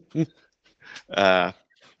 Uh,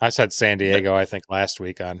 I said San Diego, I think, last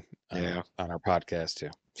week on Yeah. on our podcast too.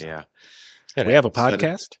 So, yeah. it We have a happens.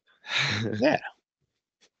 podcast. Yeah.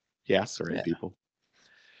 Yeah, sorry, Yeah. people.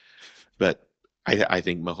 But I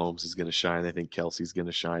think Mahomes is going to shine. I think Kelsey's going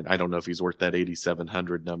to shine. I don't know if he's worth that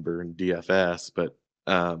 8,700 number in DFS, but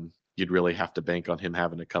you'd really have to bank on him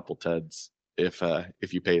having a couple tuds if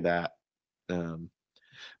you pay that.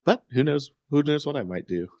 But who knows? Who knows what I might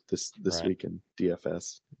do this Right. week in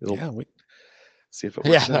DFS? Yeah, we See if it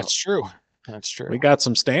Yeah, works out. that's true. That's true. we got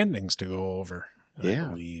some standings to go over. Yeah. I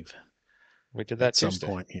believe We did that at some Tuesday.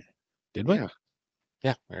 point here. Did we? Yeah.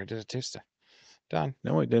 Yeah, we already did it Tuesday. Done.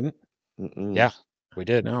 No, we didn't. Mm-mm. Yeah, we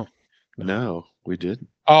did. No. No, we did.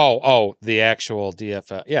 Oh, the actual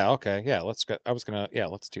DFS. Yeah, okay. Yeah, let's go. let's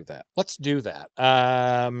do that. Let's do that.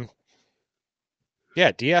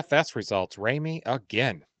 Yeah, DFS results. Ramey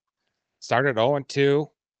again. Started 0-2,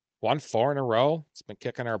 won 4 in a row. It's been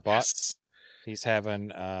kicking our butts. He's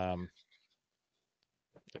having a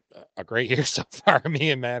great year so far.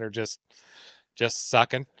 Me and Matt are just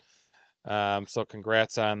sucking. So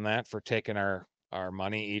congrats on that for taking our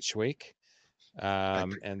money each week.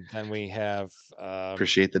 And then we have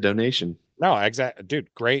Appreciate the donation. no, exactly,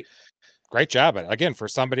 dude. Great job at it. Again, for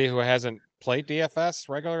somebody who hasn't played DFS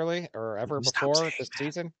regularly or ever Stop before saying this that.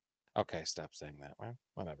 season. Okay, stop saying that. Well,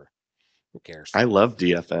 whatever. Who cares? I love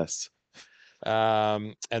DFS.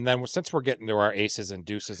 And then since we're getting to our aces and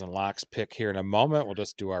deuces and locks pick here in a moment, we'll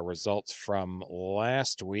just do our results from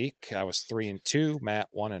last week. I was 3-2, Matt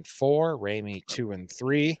 1-4, Ramey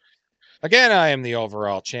 2-3. Again, I am the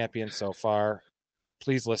overall champion so far.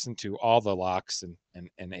 Please listen to all the locks and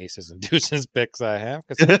aces and deuces picks I have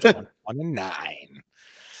because I'm 21-9.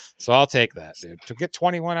 So I'll take that, dude. To get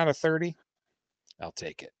 21 out of 30, I'll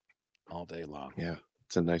take it all day long. Yeah,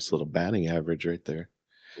 it's a nice little batting average right there.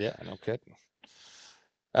 Yeah, no kidding.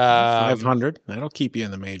 500. That'll keep you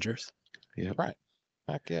in the majors. Yep. Right.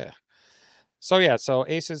 Heck yeah. So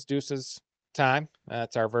aces, deuces time.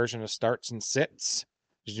 That's our version of starts and sits.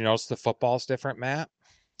 Did you notice the football's different, Matt?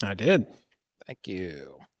 I did. Thank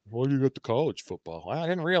you. Well, you got the college football. Well, I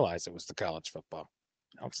didn't realize it was the college football.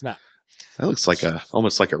 No, it's not. That looks like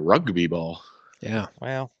almost like a rugby ball. Yeah.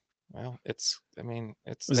 Well, it's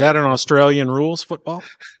Is that an Australian rules football?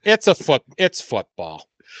 It's football.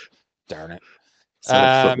 Darn it. Is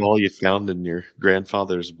that a football you found in your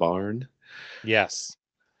grandfather's barn? Yes.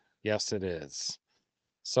 Yes, it is.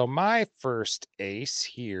 So my first ace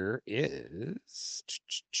here is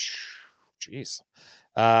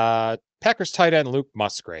Packers tight end Luke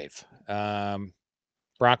Musgrave.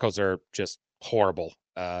 Broncos are just horrible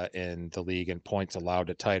in the league in points allowed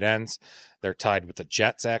to tight ends. They're tied with the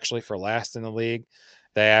Jets actually for last in the league.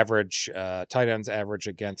 They average tight ends average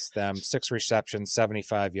against them 6 receptions,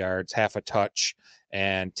 75 yards, half a touch,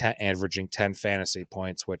 and averaging 10 fantasy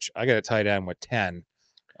points. Which I get a tight end with 10.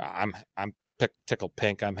 I'm tickled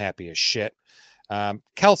pink. I'm happy as shit.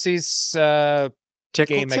 Kelsey's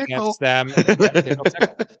game against them.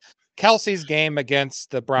 Kelsey's game against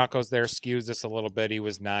the Broncos there skews this a little bit. He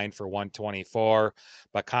was 9 for 124,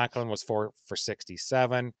 but Conklin was 4 for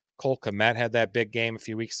 67. Cole Kmet had that big game a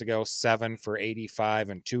few weeks ago, 7 for 85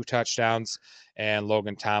 and 2 touchdowns. And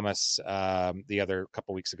Logan Thomas the other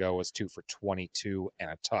couple weeks ago was 2 for 22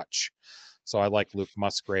 and a touch. So I like Luke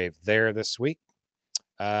Musgrave there this week.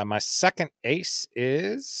 My second ace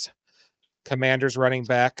is Commanders running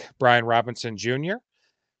back Brian Robinson Jr.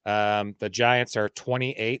 The Giants are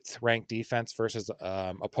 28th ranked defense versus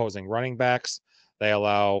opposing running backs. They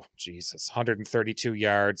allow 132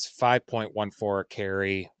 yards, 5.14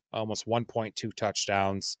 carry, almost 1.2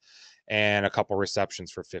 touchdowns, and a couple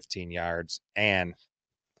receptions for 15 yards, and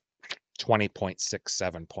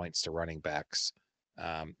 20.67 points to running backs.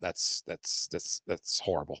 That's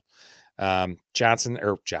horrible.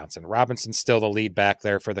 Robinson's still the lead back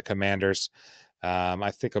there for the Commanders.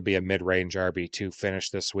 I think it'll be a mid-range RB2 finish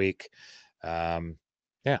this week.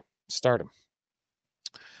 Start him.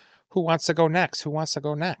 Who wants to go next?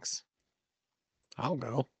 I'll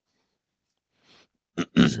go.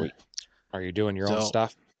 Sweet. Are you doing your own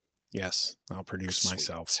stuff? Yes, I'll produce Sweet.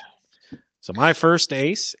 myself. So my first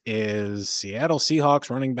ace is Seattle Seahawks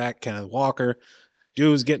running back Kenneth Walker.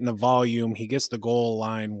 Dude's getting the volume. He gets the goal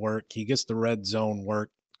line work. He gets the red zone work.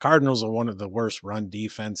 Cardinals are one of the worst run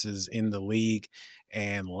defenses in the league.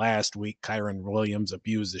 And last week, Kyron Williams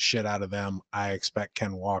abused the shit out of them. I expect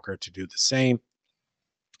Ken Walker to do the same.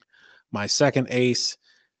 My second ace,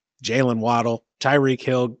 Jalen Waddle. Tyreek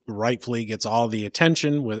Hill rightfully gets all the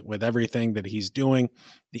attention with everything that he's doing.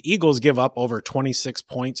 The Eagles give up over 26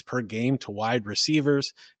 points per game to wide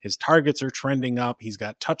receivers. His targets are trending up. He's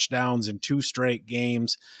got touchdowns in 2 straight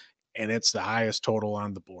games, and it's the highest total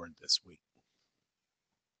on the board this week.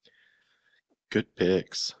 Good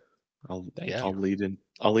picks. I'll lead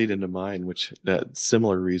into mine, which that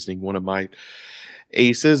similar reasoning. One of my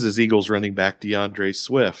aces is Eagles running back DeAndre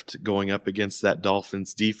Swift going up against that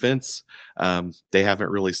Dolphins defense. They haven't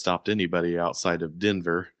really stopped anybody outside of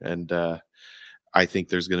Denver, and I think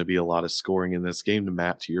there's going to be a lot of scoring in this game. To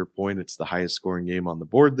Matt, to your point, it's the highest scoring game on the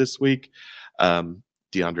board this week.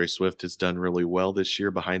 DeAndre Swift has done really well this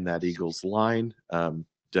year behind that Eagles line.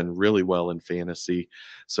 Done really well in fantasy,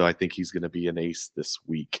 so I think he's going to be an ace this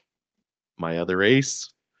week. My other ace,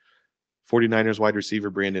 49ers wide receiver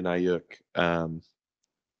Brandon Ayuk.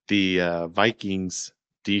 The Vikings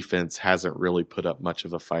defense hasn't really put up much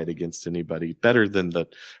of a fight against anybody. Better than the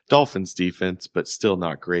Dolphins defense, but still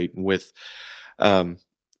not great. And with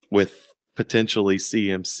potentially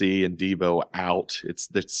CMC and Debo out, it's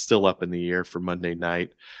still up in the air for Monday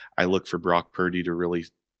night. I look for Brock Purdy to really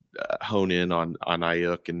hone in on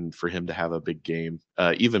Ayuk and for him to have a big game.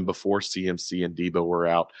 Even before CMC and Debo were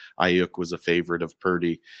out, Ayuk was a favorite of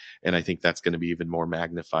Purdy, and I think that's going to be even more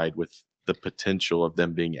magnified with the potential of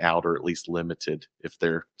them being out, or at least limited if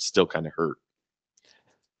they're still kind of hurt.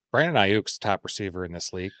 Brandon Ayuk's top receiver in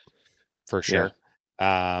this league, for sure. Yeah.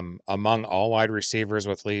 Among all wide receivers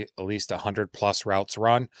with at least 100+ routes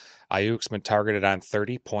run, Ayuk's been targeted on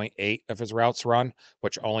 30.8 of his routes run,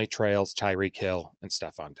 which only trails Tyreek Hill and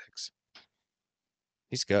Stephon Diggs.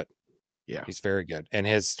 He's good. Yeah. He's very good. And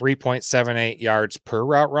his 3.78 yards per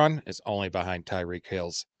route run is only behind Tyreek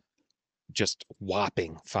Hill's just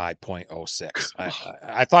whopping 5.06.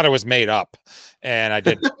 I thought it was made up, and I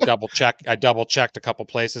did double check. I double checked a couple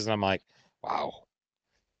places, and I'm like, wow,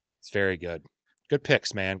 it's very good. Good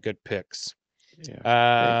picks, man. Good picks.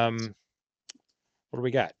 Yeah. What do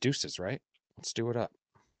we got? Deuces, right? Let's do it up.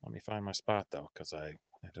 Let me find my spot though, because I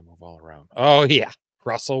had to move all around. Oh yeah,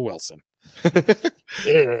 Russell Wilson.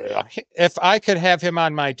 If I could have him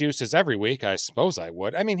on my deuces every week, I suppose I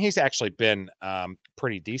would. I mean, he's actually been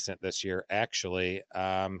pretty decent this year. Actually,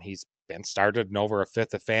 he's been started in over a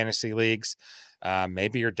fifth of fantasy leagues.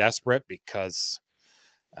 Maybe you're desperate because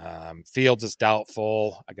Fields is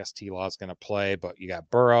doubtful. I guess T-Law is going to play, but you got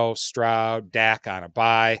Burrow, Stroud, Dak on a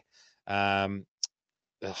bye.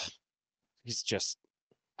 He's just.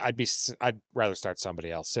 I'd rather start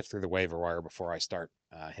somebody else. Sift through the waiver wire before I start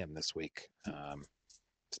him this week.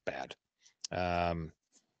 It's bad. What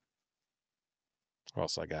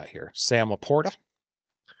else I got here? Sam Laporta.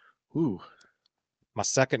 Ooh, my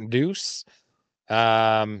second deuce.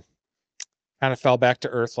 Kind of fell back to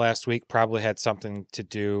earth last week. Probably had something to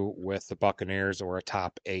do with the Buccaneers or a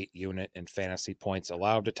top 8 unit in fantasy points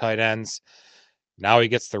allowed to tight ends. Now he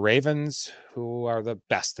gets the Ravens, who are the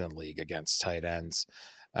best in the league against tight ends.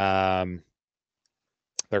 They're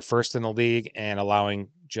first in the league and allowing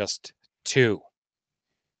just two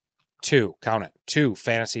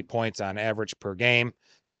fantasy points on average per game.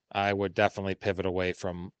 I would definitely pivot away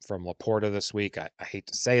from Laporta this week. I hate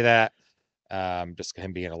to say that, just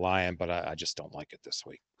him being a Lion, but I just don't like it this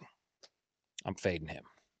week. I'm fading him.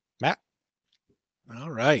 Matt?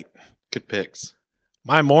 All right. Good picks.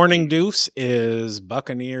 My morning deuce is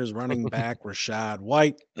Buccaneers running back Rachaad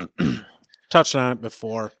White. Touched on it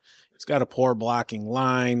before. He's got a poor blocking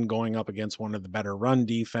line going up against one of the better run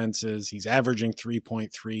defenses. He's averaging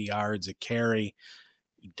 3.3 yards a carry.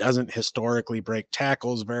 He doesn't historically break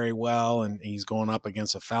tackles very well, and he's going up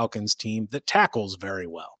against a Falcons team that tackles very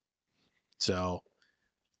well. So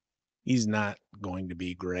he's not going to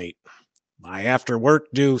be great. My after work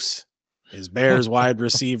deuce is Bears wide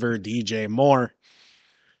receiver DJ Moore.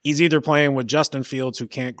 He's either playing with Justin Fields, who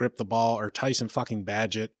can't grip the ball, or Tyson fucking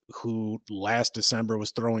Badgett, who last December was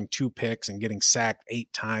throwing 2 picks and getting sacked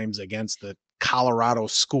 8 times against the Colorado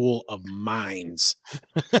School of Mines.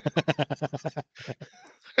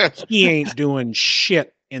 He ain't doing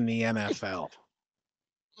shit in the NFL.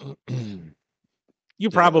 You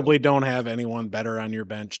probably don't have anyone better on your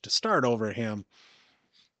bench to start over him.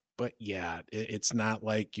 But yeah, it's not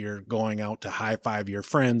like you're going out to high five your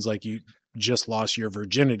friends like you just lost your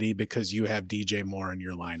virginity because you have DJ Moore in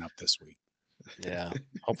your lineup this week. Yeah.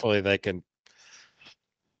 Hopefully they can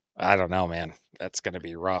I don't know, man. That's going to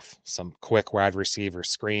be rough. Some quick wide receiver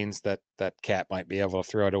screens that Cat might be able to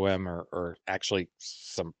throw to him, or actually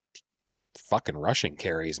some fucking rushing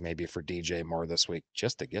carries maybe for DJ Moore this week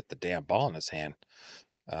just to get the damn ball in his hand.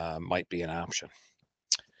 Might be an option.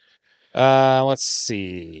 Let's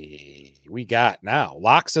see. We got now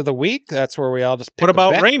locks of the week. That's where we all just pick What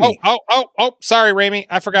about a bet. Ramey? Oh, sorry, Ramey.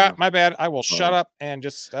 I forgot. No. My bad. I will shut Fine. up and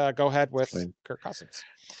just go ahead with Fine. Kirk Cousins.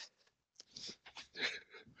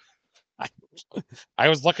 I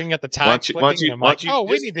was looking at the time clicking, and I'm like, oh,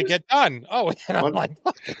 we need to get done. Oh, and I'm like,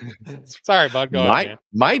 sorry, bud. Go ahead, man.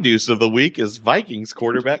 My deuce of the week is Vikings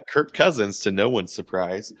quarterback Kirk Cousins, to no one's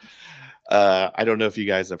surprise. I don't know if you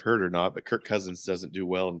guys have heard or not, but Kirk Cousins doesn't do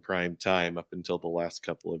well in prime time up until the last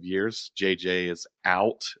couple of years. JJ is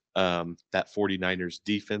out. That 49ers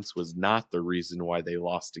defense was not the reason why they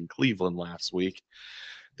lost in Cleveland last week.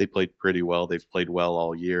 They played pretty well. They've played well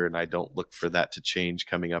all year, and I don't look for that to change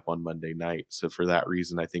coming up on Monday night. So for that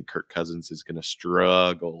reason, I think Kirk Cousins is going to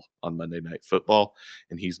struggle on Monday Night Football,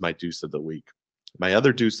 and he's my deuce of the week. My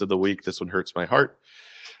other deuce of the week, this one hurts my heart.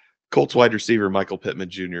 Colts wide receiver Michael Pittman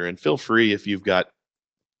Jr. And feel free if you've got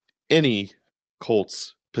any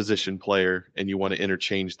Colts position player and you want to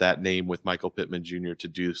interchange that name with Michael Pittman Jr. to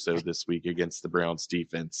do so this week against the Browns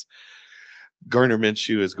defense. Gardner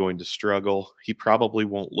Minshew is going to struggle. He probably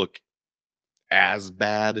won't look as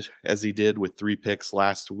bad as he did with 3 picks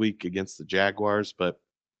last week against the Jaguars, but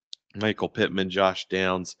Michael Pittman, Josh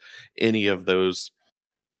Downs, any of those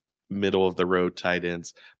middle of the road tight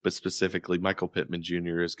ends, but specifically Michael Pittman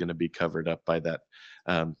Jr. is going to be covered up by that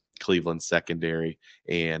Cleveland secondary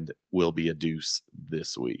and will be a deuce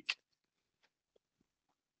this week.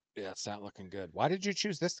 Yeah, it's not looking good. Why did you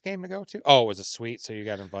choose this game to go to? Oh, it was a suite, so you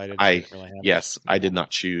got invited. Yes, I did not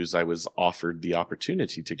choose. I was offered the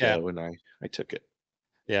opportunity to go, and I took it.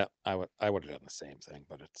 Yeah, I would have done the same thing,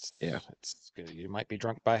 but it's good. You might be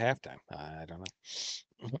drunk by halftime. I don't know.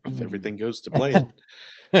 If everything goes to plan.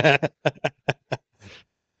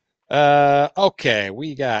 Okay,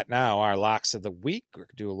 we got now our locks of the week. We're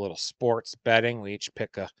gonna do a little sports betting. We each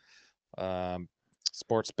pick a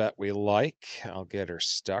sports bet we like. I'll get her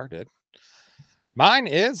started. Mine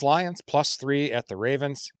is Lions +3 at the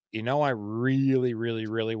Ravens. You know, I really, really,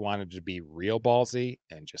 really wanted to be real ballsy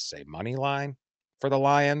and just say money line for the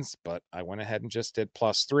Lions, but I went ahead and just did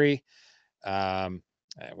 +3.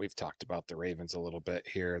 We've talked about the Ravens a little bit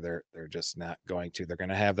here. They're just not going to. They're going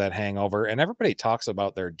to have that hangover. And everybody talks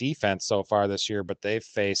about their defense so far this year, but they've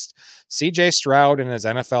faced CJ Stroud in his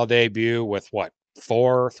NFL debut with what? 3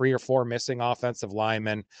 or 4 missing offensive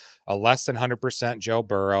linemen, a less than 100% Joe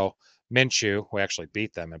Burrow, Minshew, who actually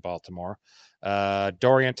beat them in Baltimore,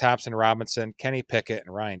 Dorian Thompson-Robinson, Kenny Pickett,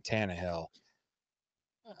 and Ryan Tannehill.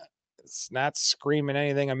 It's not screaming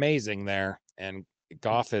anything amazing there. And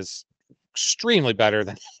Goff is extremely better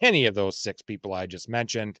than any of those 6 people I just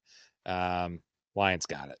mentioned. Lions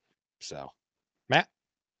got it. So, Matt?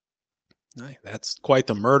 That's quite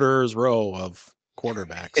the murderer's row of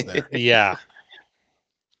quarterbacks there. Yeah.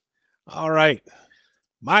 All right.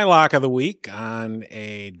 My lock of the week on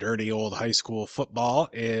a dirty old high school football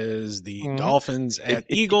is the Dolphins at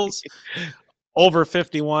Eagles. Over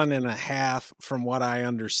 51.5. From what I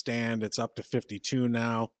understand, it's up to 52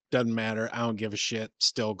 now. Doesn't matter. I don't give a shit.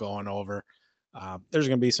 Still going over. There's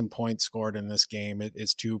going to be some points scored in this game.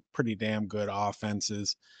 It's 2 pretty damn good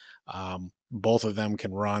offenses. Both of them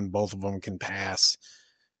can run. Both of them can pass.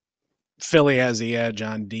 Philly has the edge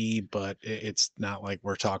on D, but it's not like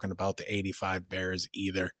we're talking about the 85 Bears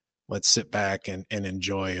either. Let's sit back and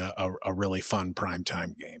enjoy a really fun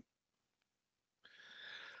primetime game.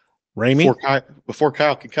 Ramey? Before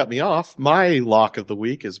Kyle can cut me off, my lock of the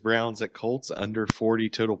week is Browns at Colts under 40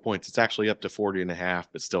 total points. It's actually up to 40.5,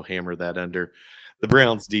 but still hammer that under. The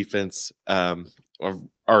Browns defense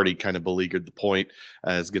already kind of beleaguered the point,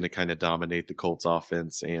 is going to kind of dominate the Colts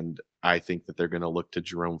offense. And I think that they're going to look to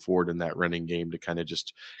Jerome Ford in that running game to kind of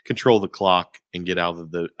just control the clock and get out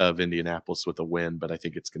of Indianapolis with a win. But I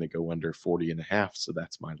think it's going to go under 40.5. So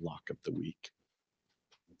that's my lock of the week.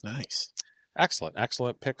 Nice.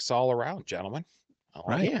 Excellent picks all around, gentlemen.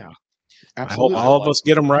 Right. Yeah. Absolutely. I hope all of us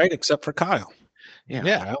get them right except for Kyle.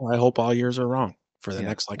 Yeah. Well, I hope all yours are wrong for the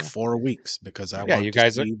next 4 weeks, because I want you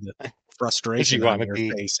guys to see the frustration on your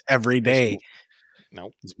face every day.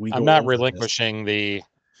 No, I'm not relinquishing the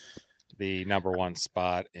number 1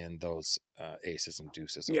 spot in those aces and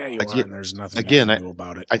deuces. Yeah, you are, and there's nothing you can do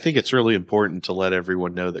about it. I think it's really important to let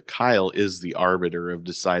everyone know that Kyle is the arbiter of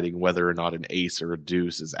deciding whether or not an ace or a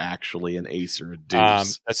deuce is actually an ace or a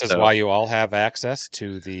deuce. This is why you all have access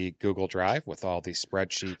to the Google Drive with all these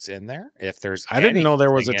spreadsheets in there. If there's I didn't know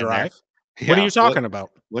there was a drive. What are Yeah, you talking about?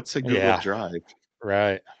 what's a Google Yeah. Drive?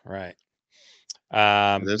 Right.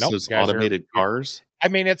 This Nope. is You guys are. automated cars. I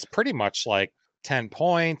mean, it's pretty much like 10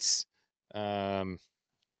 points.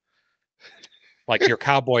 Like your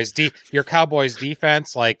Cowboys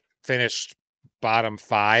defense like finished bottom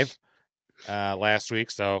 5 last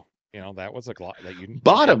week. So, that was a lot that you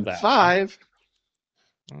Bottom held that. 5.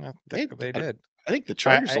 They did. I think the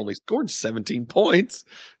Chargers only scored 17 points.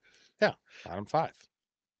 Yeah, bottom 5.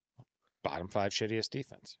 Bottom 5 shittiest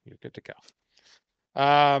defense. You're good to go.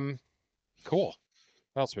 Cool.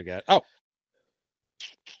 What else we got? Oh,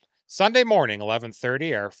 Sunday morning,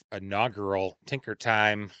 11:30, our inaugural Tinker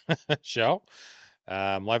Time show.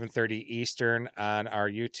 11:30 Eastern on our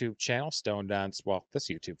YouTube channel, this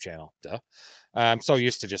YouTube channel, duh. I'm so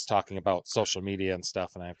used to just talking about social media and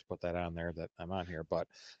stuff, and I have to put that on there that I'm on here. But,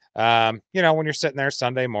 when you're sitting there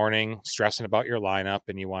Sunday morning stressing about your lineup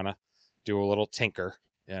and you want to do a little tinker,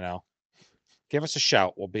 give us a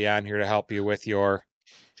shout. We'll be on here to help you with your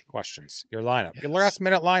questions, your lineup, your last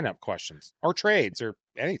minute lineup questions or trades or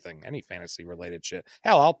anything, any fantasy related shit.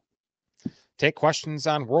 Hell, I'll take questions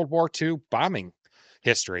on World War II bombing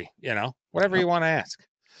history, whatever you want to ask.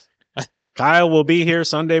 Kyle will be here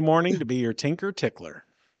Sunday morning to be your Tinker Tickler.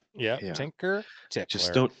 Yeah. Tinker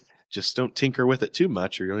Tickler. Just don't tinker with it too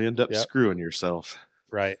much or you'll end up screwing yourself.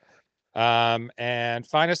 Right. And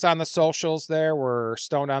find us on the socials there. We're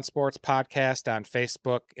Stoned on Sports Podcast on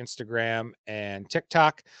Facebook, Instagram, and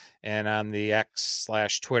TikTok. And on the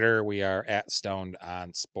X/Twitter, we are at Stoned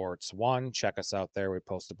on Sports 1. Check us out there. We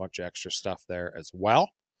post a bunch of extra stuff there as well.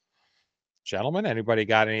 Gentlemen, anybody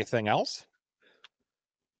got anything else?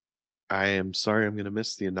 I am sorry I'm going to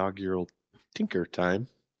miss the inaugural Tinker Time.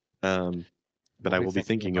 But I will be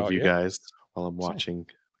thinking of you guys while I'm watching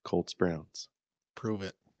Colts Browns. Prove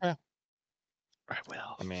it. Yeah. I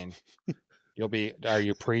will. I mean, are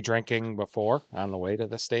you pre-drinking before on the way to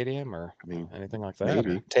the stadium or anything like that?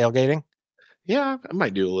 Maybe. Tailgating? Yeah, I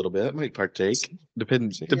might do a little bit. I might partake.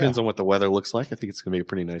 Depends on what the weather looks like. I think it's going to be a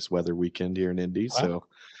pretty nice weather weekend here in Indy. So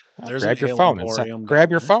grab your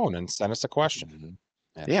phone and send us a question.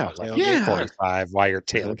 Yeah. 45 while you're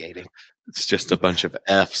tailgating. It's just a bunch of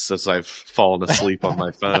F's as I've fallen asleep on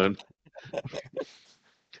my phone.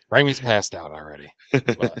 Ramey's passed out already.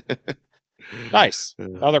 But nice.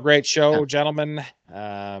 Another great show, gentlemen. Me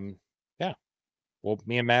and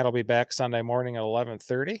Matt will be back Sunday morning at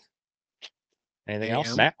 11:30. Anything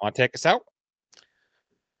else? Matt, want to take us out?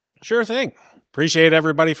 Sure thing. Appreciate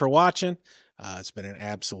everybody for watching. It's been an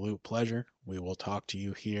absolute pleasure. We will talk to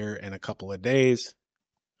you here in a couple of days.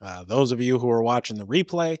 Those of you who are watching the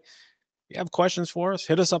replay, you have questions for us,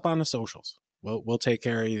 hit us up on the socials. We'll take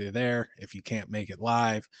care of you there if you can't make it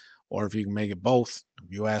live, or if you can make it both.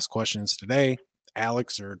 If you ask questions today,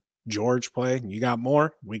 Alex or George play, and you got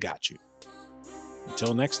more, we got you.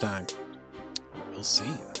 Until next time, we'll see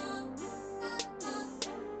you.